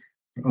need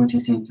for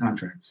OTC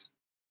contracts.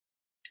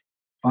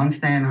 Funds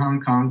stay in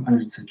Hong Kong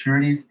under the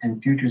Securities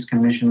and Futures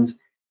Commission's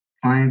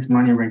Clients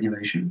Money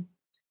Regulation,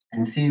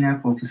 and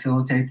CNF will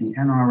facilitate the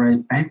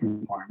NRA bank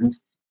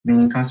requirements,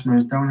 meaning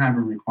customers don't have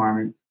a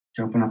requirement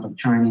to open up a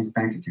Chinese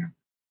bank account.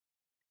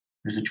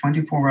 There's a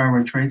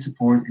 24-hour trade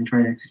support and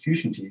trade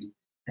execution team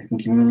that can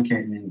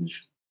communicate in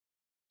English.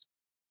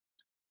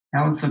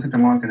 Now let's look at the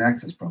market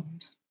access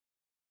problems.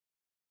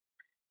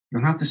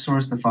 You'll have to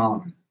source the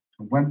following: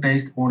 a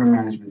web-based order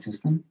management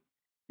system.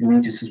 You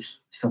need to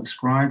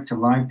subscribe to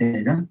live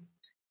data, and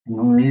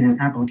you'll need an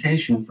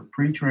application for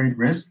pre-trade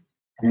risk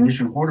and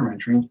initial order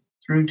entry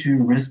through to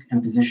risk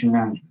and position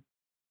management.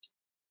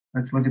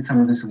 Let's look at some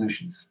of the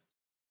solutions.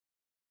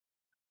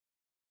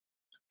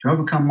 To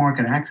overcome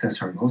market access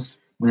hurdles,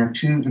 we have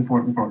 2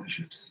 important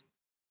partnerships.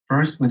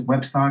 First, with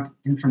Webstock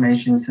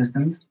Information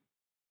Systems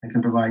that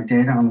can provide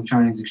data on the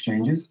Chinese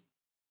exchanges.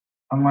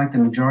 Unlike the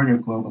majority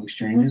of global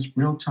exchanges,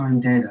 real-time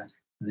data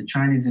for the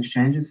Chinese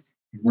exchanges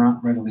is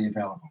not readily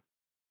available.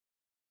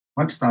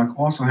 Webstock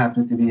also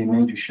happens to be a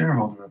major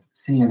shareholder of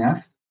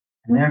CNF,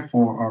 and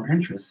therefore our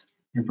interests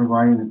in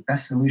providing the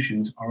best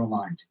solutions are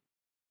aligned.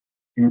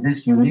 It is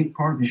this unique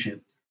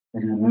partnership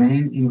that is the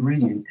main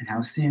ingredient in how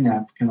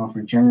CNF can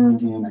offer genuine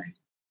DMA.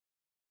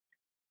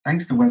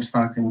 Thanks to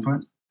Webstock's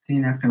input,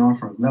 CNF can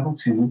offer level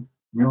 2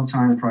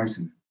 real-time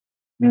pricing,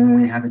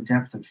 meaning we have a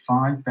depth of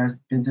 5 best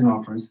bids and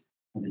offers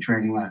for the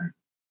trading ladder.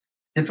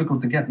 It's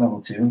difficult to get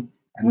level 2,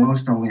 and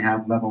most only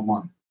have level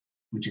 1,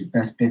 which is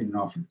best bid and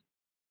offer.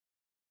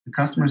 The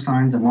customer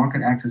signs a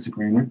market access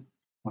agreement,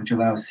 which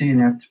allows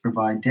CNF to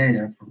provide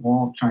data for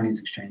all Chinese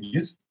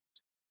exchanges.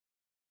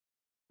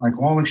 Like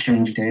all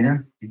exchange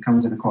data, it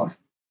comes at a cost.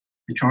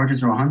 The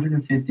charges are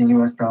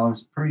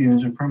 $150 per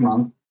user per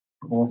month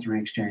for all 3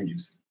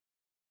 exchanges.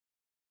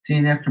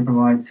 CNF can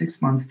provide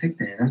 6 months tick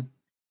data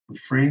for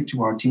free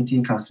to our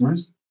TT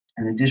customers,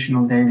 and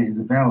additional data is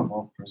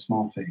available for a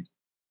small fee.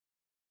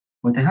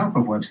 With the help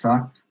of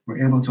Webstock,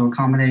 we're able to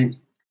accommodate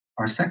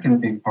our second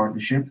big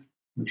partnership,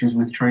 which is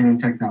with Trading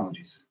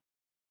Technologies.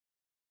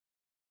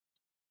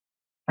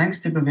 Thanks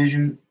to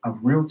provision of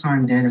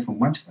real-time data from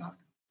Webstock,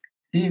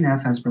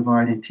 CNF has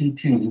provided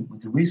TT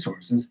with the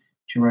resources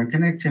to provide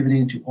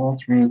connectivity to all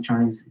 3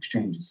 Chinese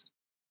exchanges.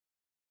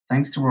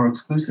 Thanks to our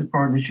exclusive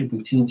partnership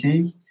with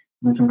TT,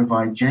 we can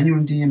provide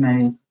genuine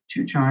DMA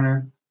to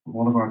China for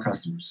all of our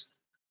customers.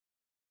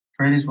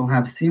 Traders will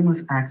have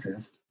seamless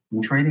access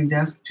from trading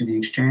desk to the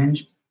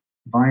exchange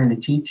via the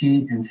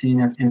TT and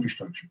CNF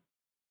infrastructure.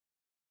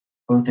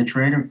 Both the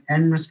trader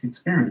and risk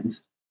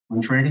experience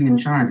when trading in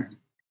China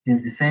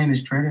is the same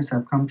as traders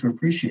have come to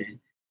appreciate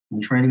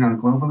when trading on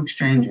global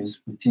exchanges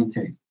with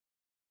TT.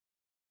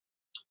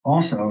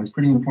 Also, it's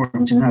pretty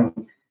important to note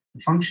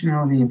the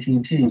functionality in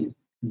TT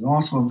is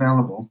also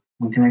available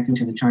when connecting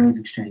to the Chinese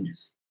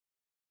exchanges.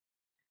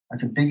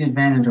 That's a big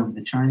advantage over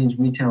the Chinese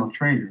retail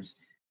traders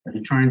that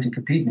are trying to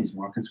compete in these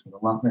markets with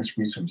a lot less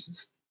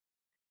resources.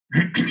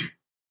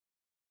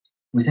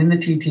 Within the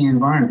TT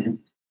environment,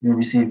 you'll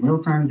receive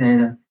real-time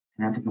data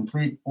and have a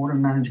complete order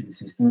management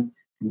system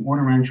from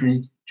order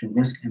entry to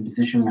risk and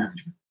position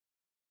management.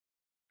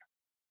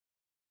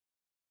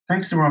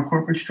 Thanks to our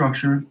corporate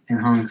structure in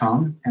Hong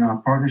Kong and our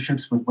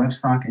partnerships with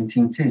Webstock and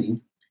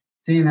TT,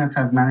 CNF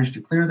have managed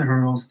to clear the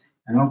hurdles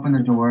and open the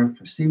door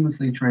for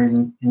seamlessly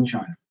trading in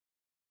China.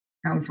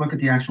 Now let's look at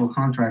the actual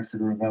contracts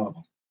that are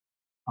available.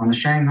 On the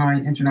Shanghai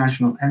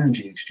International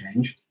Energy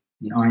Exchange,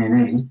 the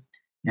INE,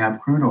 you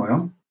have crude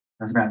oil.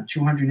 That's about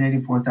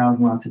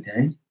 284,000 lots a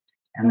day,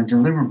 and the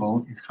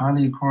deliverable is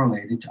highly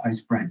correlated to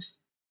ICE Brent,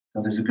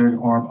 so there's a good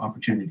ARB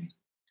opportunity.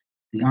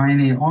 The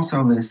INE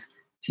also lists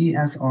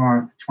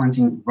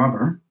TSR20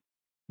 rubber,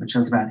 which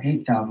has about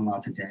 8,000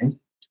 lots a day.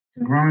 It's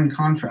a growing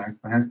contract,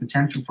 but has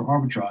potential for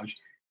arbitrage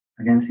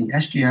against the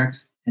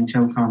SGX and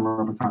TOCOM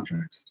rubber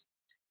contracts.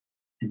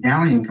 The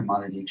Dalian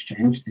Commodity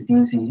Exchange, the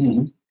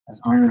DCE,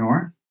 has iron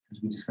ore, as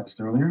we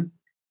discussed earlier.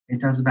 It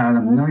does about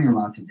 1 million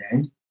lots a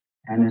day,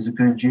 and there's a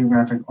good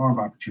geographic ARB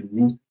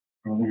opportunity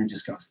earlier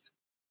discussed.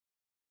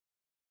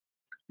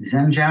 The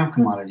Zhengzhou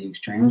Commodity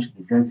Exchange,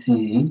 the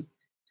ZCE,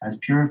 has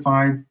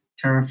purified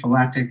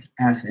terephthalic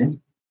acid,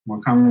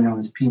 more commonly known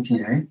as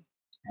PTA,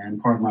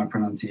 and pardon my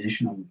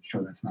pronunciation, I'm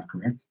sure that's not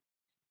correct.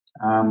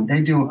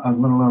 They do a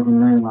little over 1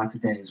 million lots a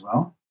day as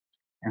well.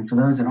 And for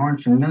those that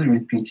aren't familiar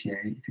with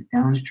PTA, it's a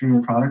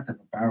downstream product of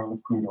a barrel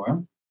of crude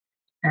oil.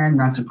 And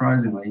not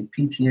surprisingly,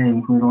 PTA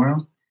and crude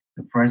oil,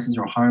 the prices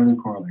are highly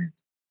correlated.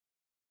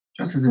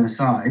 Just as an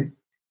aside,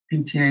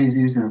 PTA is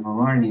used in a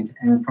variety of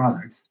end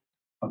products,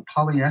 but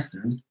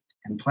polyester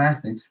and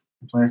plastics,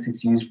 the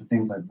plastics used for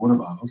things like water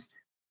bottles,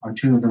 are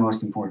two of the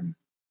most important.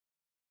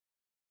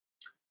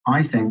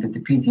 I think that the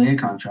PTA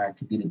contract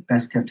could be the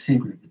best kept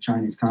secret of the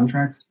Chinese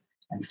contracts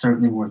and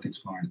certainly worth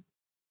exploring.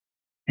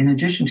 In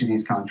addition to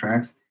these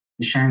contracts,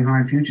 the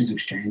Shanghai Futures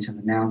Exchange has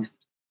announced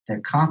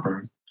that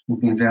copper will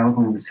be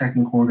available in the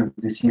second quarter of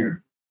this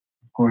year.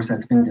 Of course,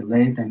 that's been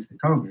delayed thanks to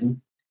COVID,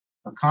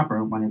 but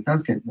copper, when it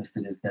does get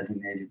listed as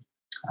designated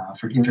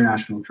for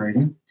international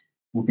trading,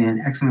 will be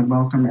an excellent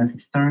welcome as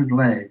the third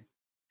leg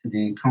to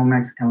the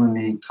COMEX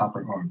LME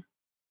copper orb.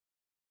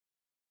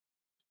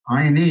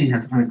 INE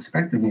has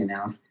unexpectedly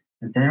announced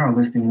that they are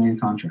listing a new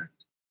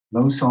contract,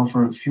 low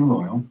sulfur fuel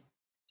oil,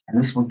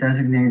 and this will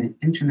designate it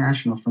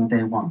international from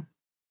day one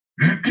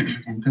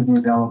and could be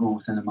available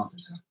within a month or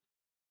so.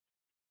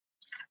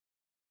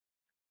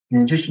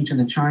 In addition to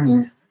the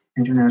Chinese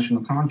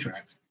international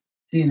contracts,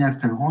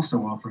 CNF can also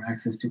offer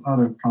access to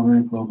other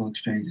prominent global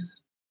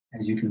exchanges,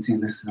 as you can see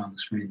listed on the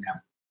screen now.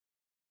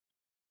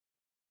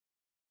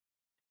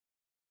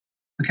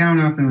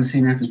 Account opening with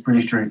CNF is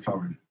pretty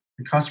straightforward.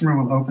 The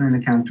customer will open an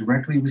account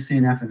directly with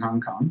CNF in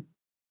Hong Kong.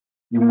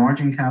 Your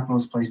margin capital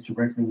is placed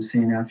directly with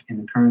CNF in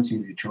the currency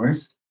of your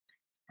choice,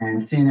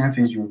 and CNF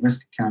is your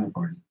risk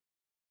counterparty.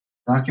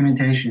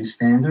 Documentation is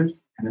standard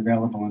and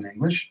available in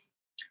English.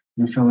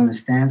 You fill in a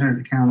standard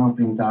account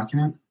opening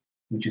document,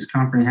 which is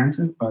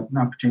comprehensive but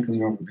not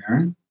particularly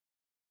overbearing.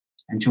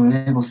 And to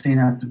enable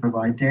CNF to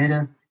provide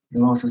data,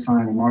 you'll also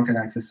sign a market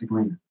access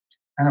agreement.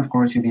 And of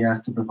course, you'll be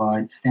asked to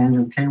provide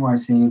standard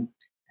KYC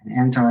and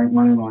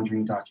anti-money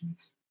laundering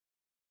documents.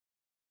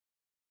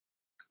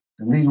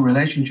 The legal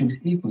relationship is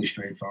equally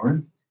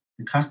straightforward.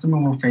 The customer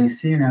will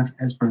face CNF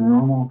as per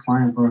normal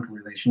client-broker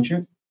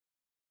relationship,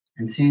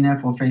 and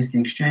CNF will face the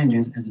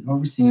exchanges as an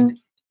overseas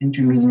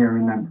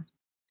intermediary member.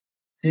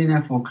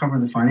 CNF will cover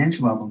the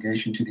financial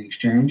obligation to the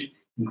exchange,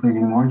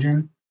 including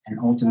margin and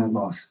ultimate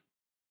loss.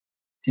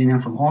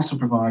 CNF will also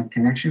provide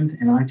connections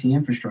and IT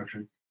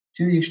infrastructure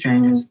to the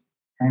exchanges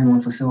and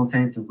will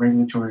facilitate the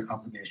regulatory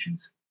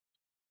obligations.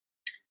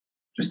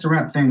 Just to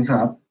wrap things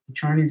up, the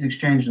Chinese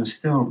exchanges are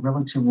still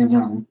relatively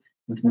young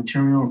with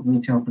material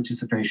retail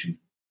participation.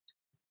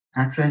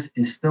 Access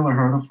is still a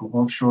hurdle for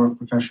offshore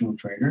professional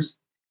traders,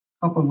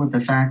 coupled with the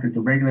fact that the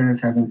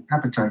regulators have an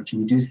appetite to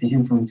reduce the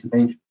influence of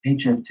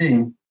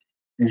HFT.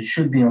 There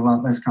should be a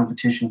lot less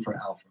competition for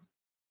alpha.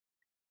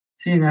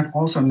 CNF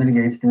also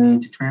mitigates the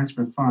need to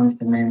transfer funds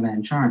to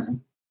mainland China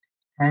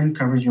and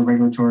covers your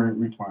regulatory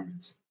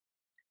requirements.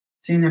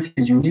 CNF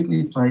is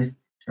uniquely placed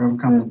to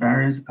overcome the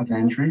barriers of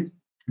entry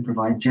and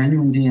provide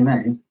genuine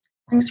DMA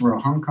thanks to our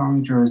Hong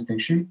Kong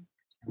jurisdiction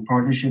and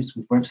partnerships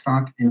with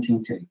Webstock and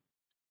TT.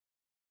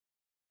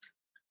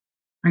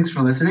 Thanks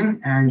for listening,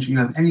 and if you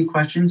have any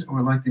questions or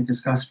would like to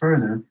discuss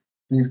further,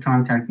 please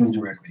contact me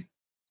directly.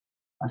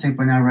 I think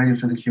we're now ready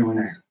for the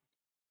Q&A.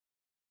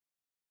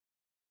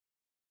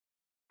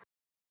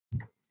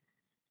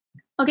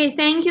 Okay,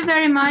 thank you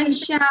very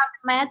much,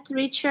 Matt,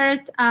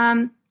 Richard,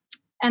 and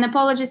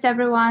apologies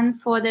everyone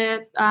for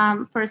the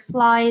for a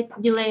slight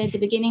delay at the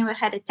beginning. We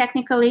had a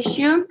technical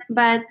issue,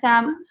 but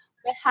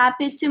we're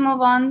happy to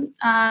move on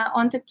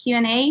onto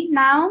Q&A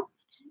now.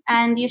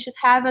 And you should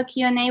have a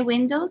Q&A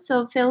window,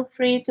 so feel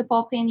free to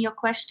pop in your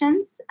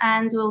questions,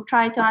 and we'll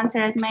try to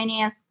answer as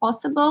many as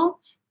possible.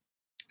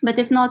 But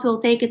if not,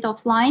 we'll take it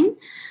offline.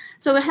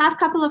 So we have a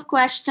couple of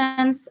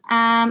questions,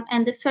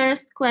 and the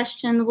first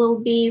question will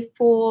be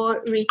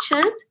for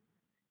Richard.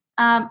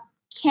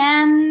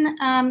 Can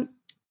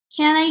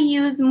I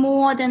use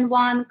more than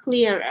one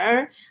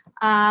clearer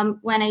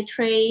when I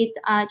trade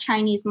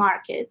Chinese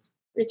markets?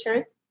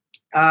 Richard?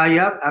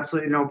 Yep,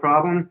 absolutely no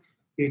problem.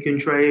 You can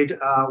trade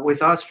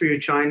with us for your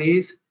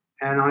Chinese,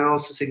 and I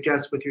also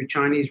suggest with your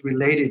Chinese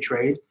related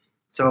trade.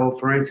 So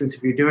for instance,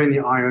 if you're doing the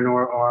iron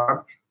ore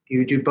arb,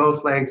 you do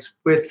both legs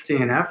with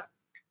CNF,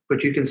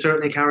 but you can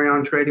certainly carry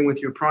on trading with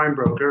your prime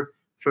broker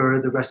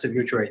for the rest of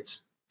your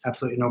trades.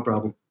 Absolutely no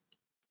problem.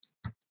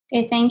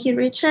 Okay, thank you,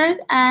 Richard.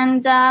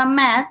 And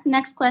Matt,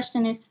 next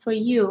question is for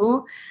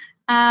you.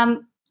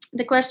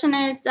 The question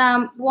is,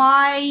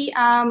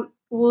 why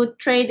would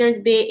traders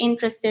be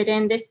interested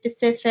in this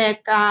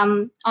specific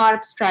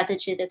ARB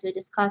strategy that we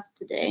discussed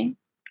today?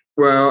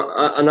 Well,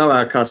 I know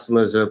our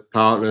customers are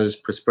partners,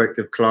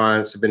 prospective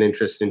clients have been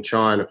interested in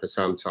China for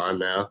some time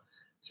now.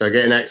 So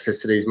getting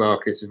access to these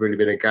markets has really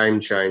been a game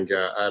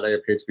changer. They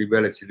appear to be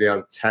relatively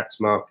untapped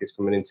markets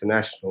from an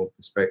international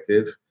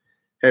perspective,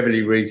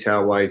 heavily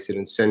retail weighted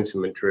and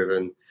sentiment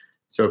driven.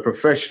 So a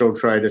professional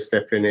trader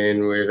stepping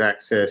in with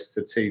access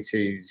to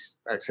TT's,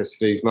 access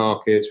to these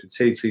markets with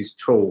TT's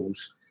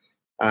tools,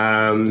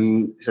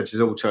 such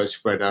as auto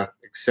spreader,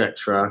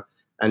 etc.,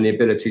 and the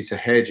ability to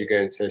hedge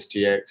against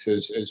SGX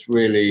has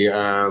really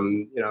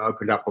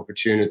opened up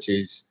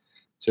opportunities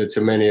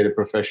to many of the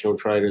professional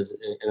traders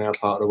in our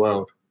part of the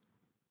world.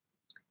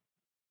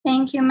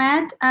 Thank you,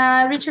 Matt.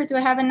 Richard,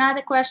 we have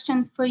another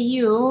question for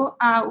you,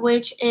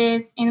 which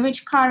is, in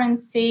which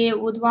currency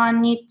would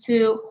one need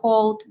to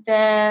hold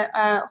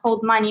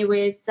money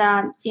with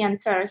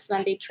CN First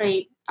when they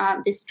trade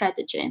this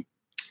strategy?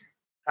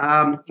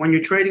 When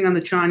you're trading on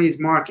the Chinese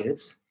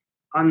markets,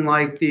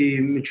 unlike the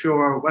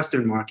mature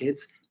Western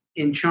markets,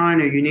 in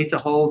China, you need to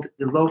hold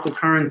the local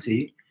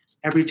currency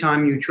every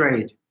time you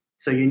trade.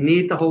 So you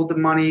need to hold the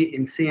money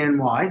in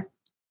CNY.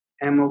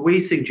 And what we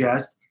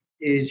suggest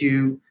is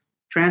you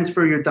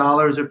transfer your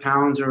dollars or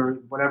pounds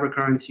or whatever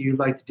currency you'd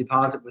like to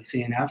deposit with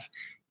CNF,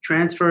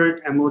 transfer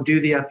it, and we'll do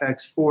the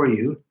FX for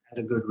you at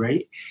a good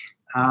rate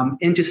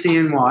into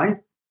CNY.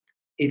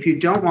 If you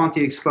don't want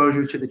the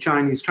exposure to the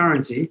Chinese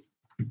currency,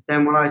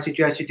 then what I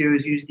suggest you do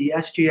is use the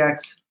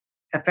SGX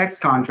FX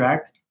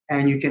contract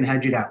and you can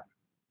hedge it out.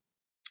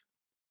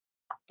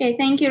 Okay,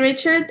 thank you,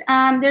 Richard.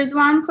 There's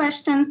one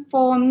question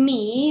for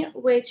me,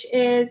 which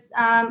is,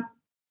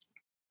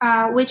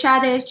 which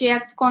other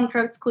SGX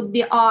contracts could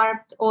be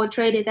arbed or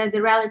traded as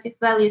a relative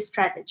value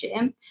strategy?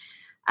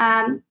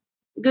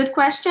 Good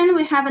question.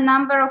 We have a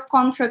number of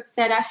contracts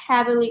that are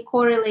heavily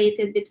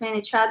correlated between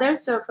each other.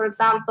 So, for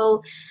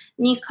example,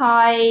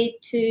 Nikkei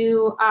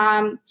to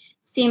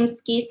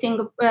SIMSCI,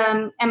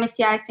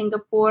 MSCI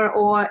Singapore,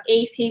 or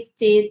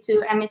A50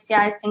 to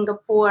MSCI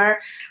Singapore,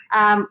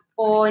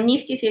 or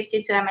Nifty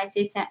 50 to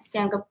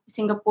MSCI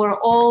Singapore,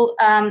 all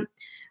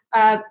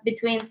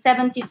between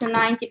 70 to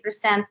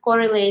 90%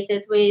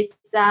 correlated with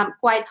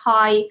quite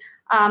high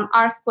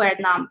R-squared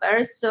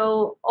numbers.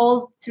 So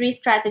all three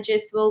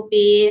strategies will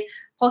be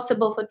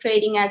possible for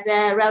trading as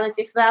a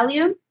relative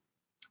value.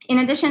 In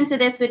addition to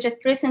this, we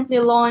just recently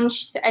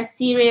launched a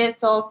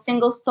series of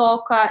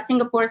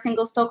Singapore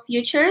single stock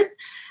futures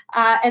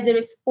as a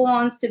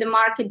response to the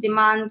market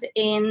demand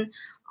in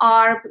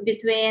ARB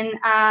between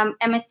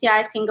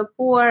MSCI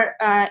Singapore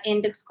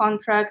index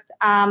contract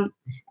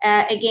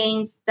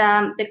against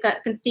the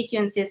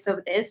constituencies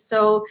of this.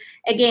 So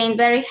again,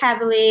 very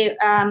heavily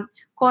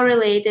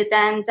correlated,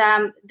 and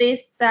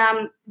this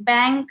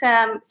bank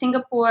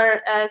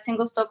Singapore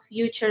single stock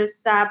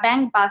futures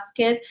bank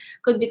basket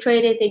could be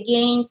traded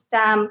against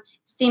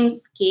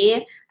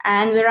SIMSCI,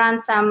 and we ran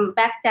some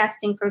back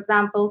testing, for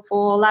example,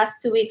 for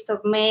last 2 weeks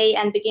of May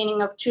and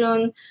beginning of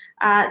June.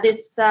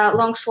 This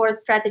long short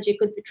strategy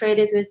could be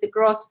traded with the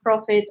gross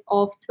profit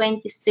of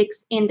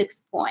 26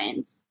 index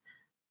points.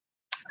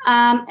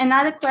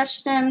 Another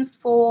question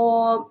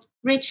for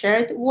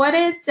Richard. What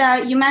is,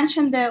 you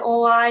mentioned the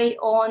OI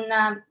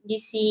on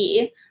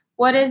DCE.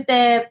 What is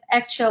the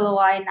actual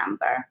OI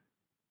number?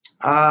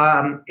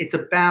 It's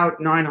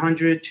about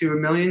 900 to a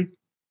million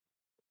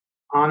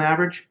on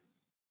average.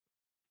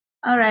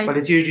 All right. But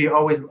it's usually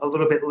always a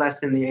little bit less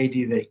than the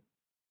ADV.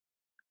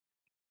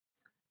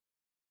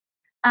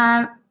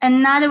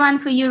 Another one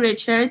for you,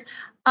 Richard.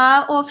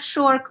 Are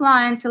offshore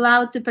clients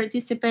allowed to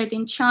participate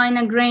in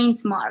China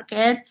grains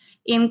market?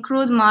 In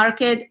crude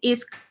market,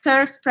 is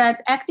curve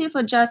spreads active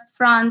or just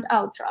front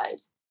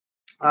outright?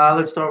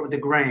 Let's start with the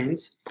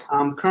grains.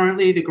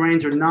 Currently, the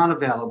grains are not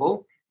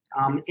available.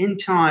 In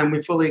time,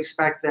 we fully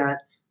expect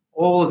that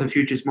all of the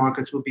futures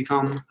markets will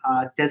become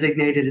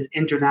designated as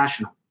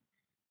international.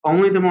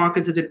 Only the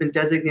markets that have been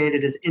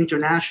designated as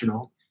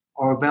international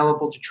are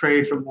available to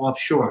trade from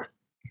offshore.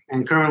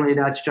 And currently,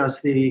 that's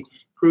just the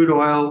crude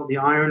oil, the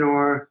iron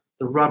ore,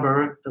 the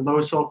rubber, the low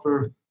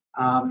sulfur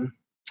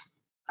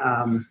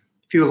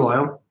fuel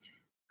oil.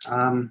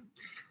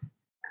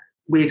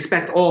 We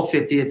expect all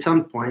 50 at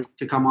some point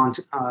to come on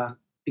to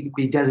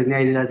be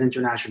designated as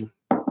international.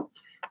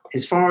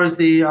 As far as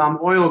the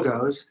oil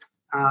goes,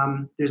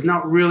 there's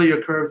not really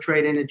a curve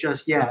trade in it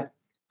just yet.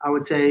 I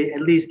would say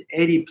at least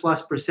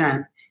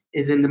 80+%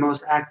 is in the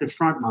most active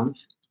front month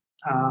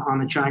on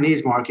the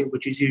Chinese market,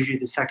 which is usually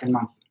the second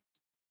month.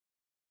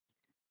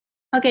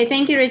 Okay,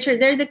 thank you, Richard.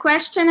 There's a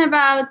question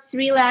about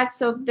 3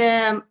 legs of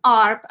the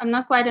ARP. I'm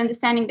not quite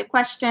understanding the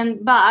question,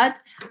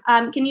 but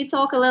can you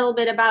talk a little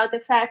bit about the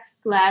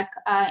FX leg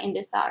in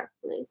this ARP,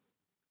 please?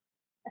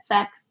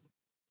 The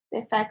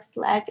FX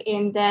leg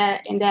in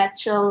the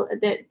actual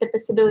the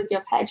possibility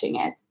of hedging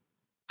it.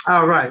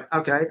 Oh, right.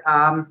 Okay.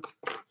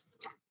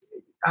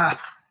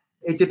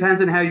 It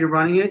depends on how you're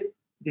running it.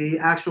 The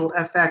actual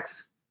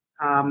FX,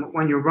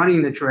 when you're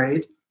running the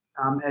trade,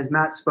 as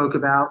Matt spoke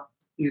about,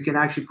 you can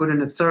actually put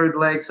in a third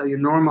leg, so you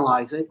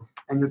normalize it,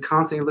 and you're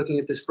constantly looking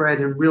at the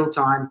spread in real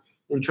time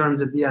in terms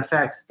of the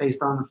FX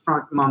based on the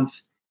front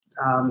month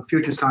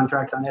futures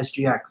contract on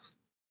SGX.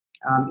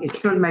 It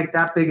shouldn't make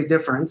that big a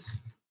difference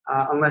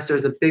unless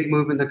there's a big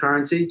move in the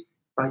currency,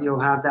 but you'll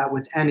have that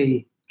with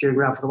any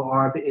geographical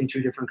ARB in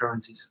 2 different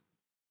currencies.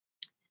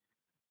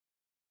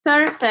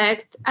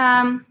 Perfect.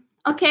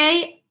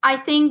 Okay. I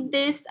think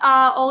these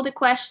are all the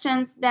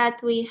questions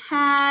that we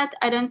had.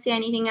 I don't see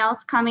anything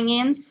else coming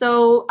in,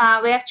 so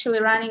we're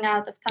actually running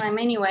out of time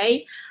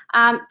anyway.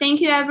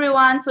 Thank you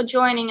everyone for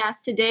joining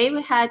us today.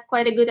 We had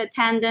quite a good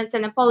attendance,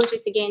 and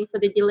apologies again for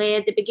the delay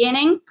at the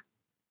beginning.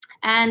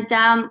 And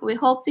we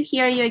hope to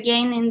hear you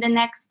again in the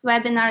next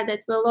webinar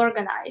that we'll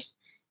organize.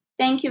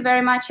 Thank you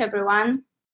very much, everyone.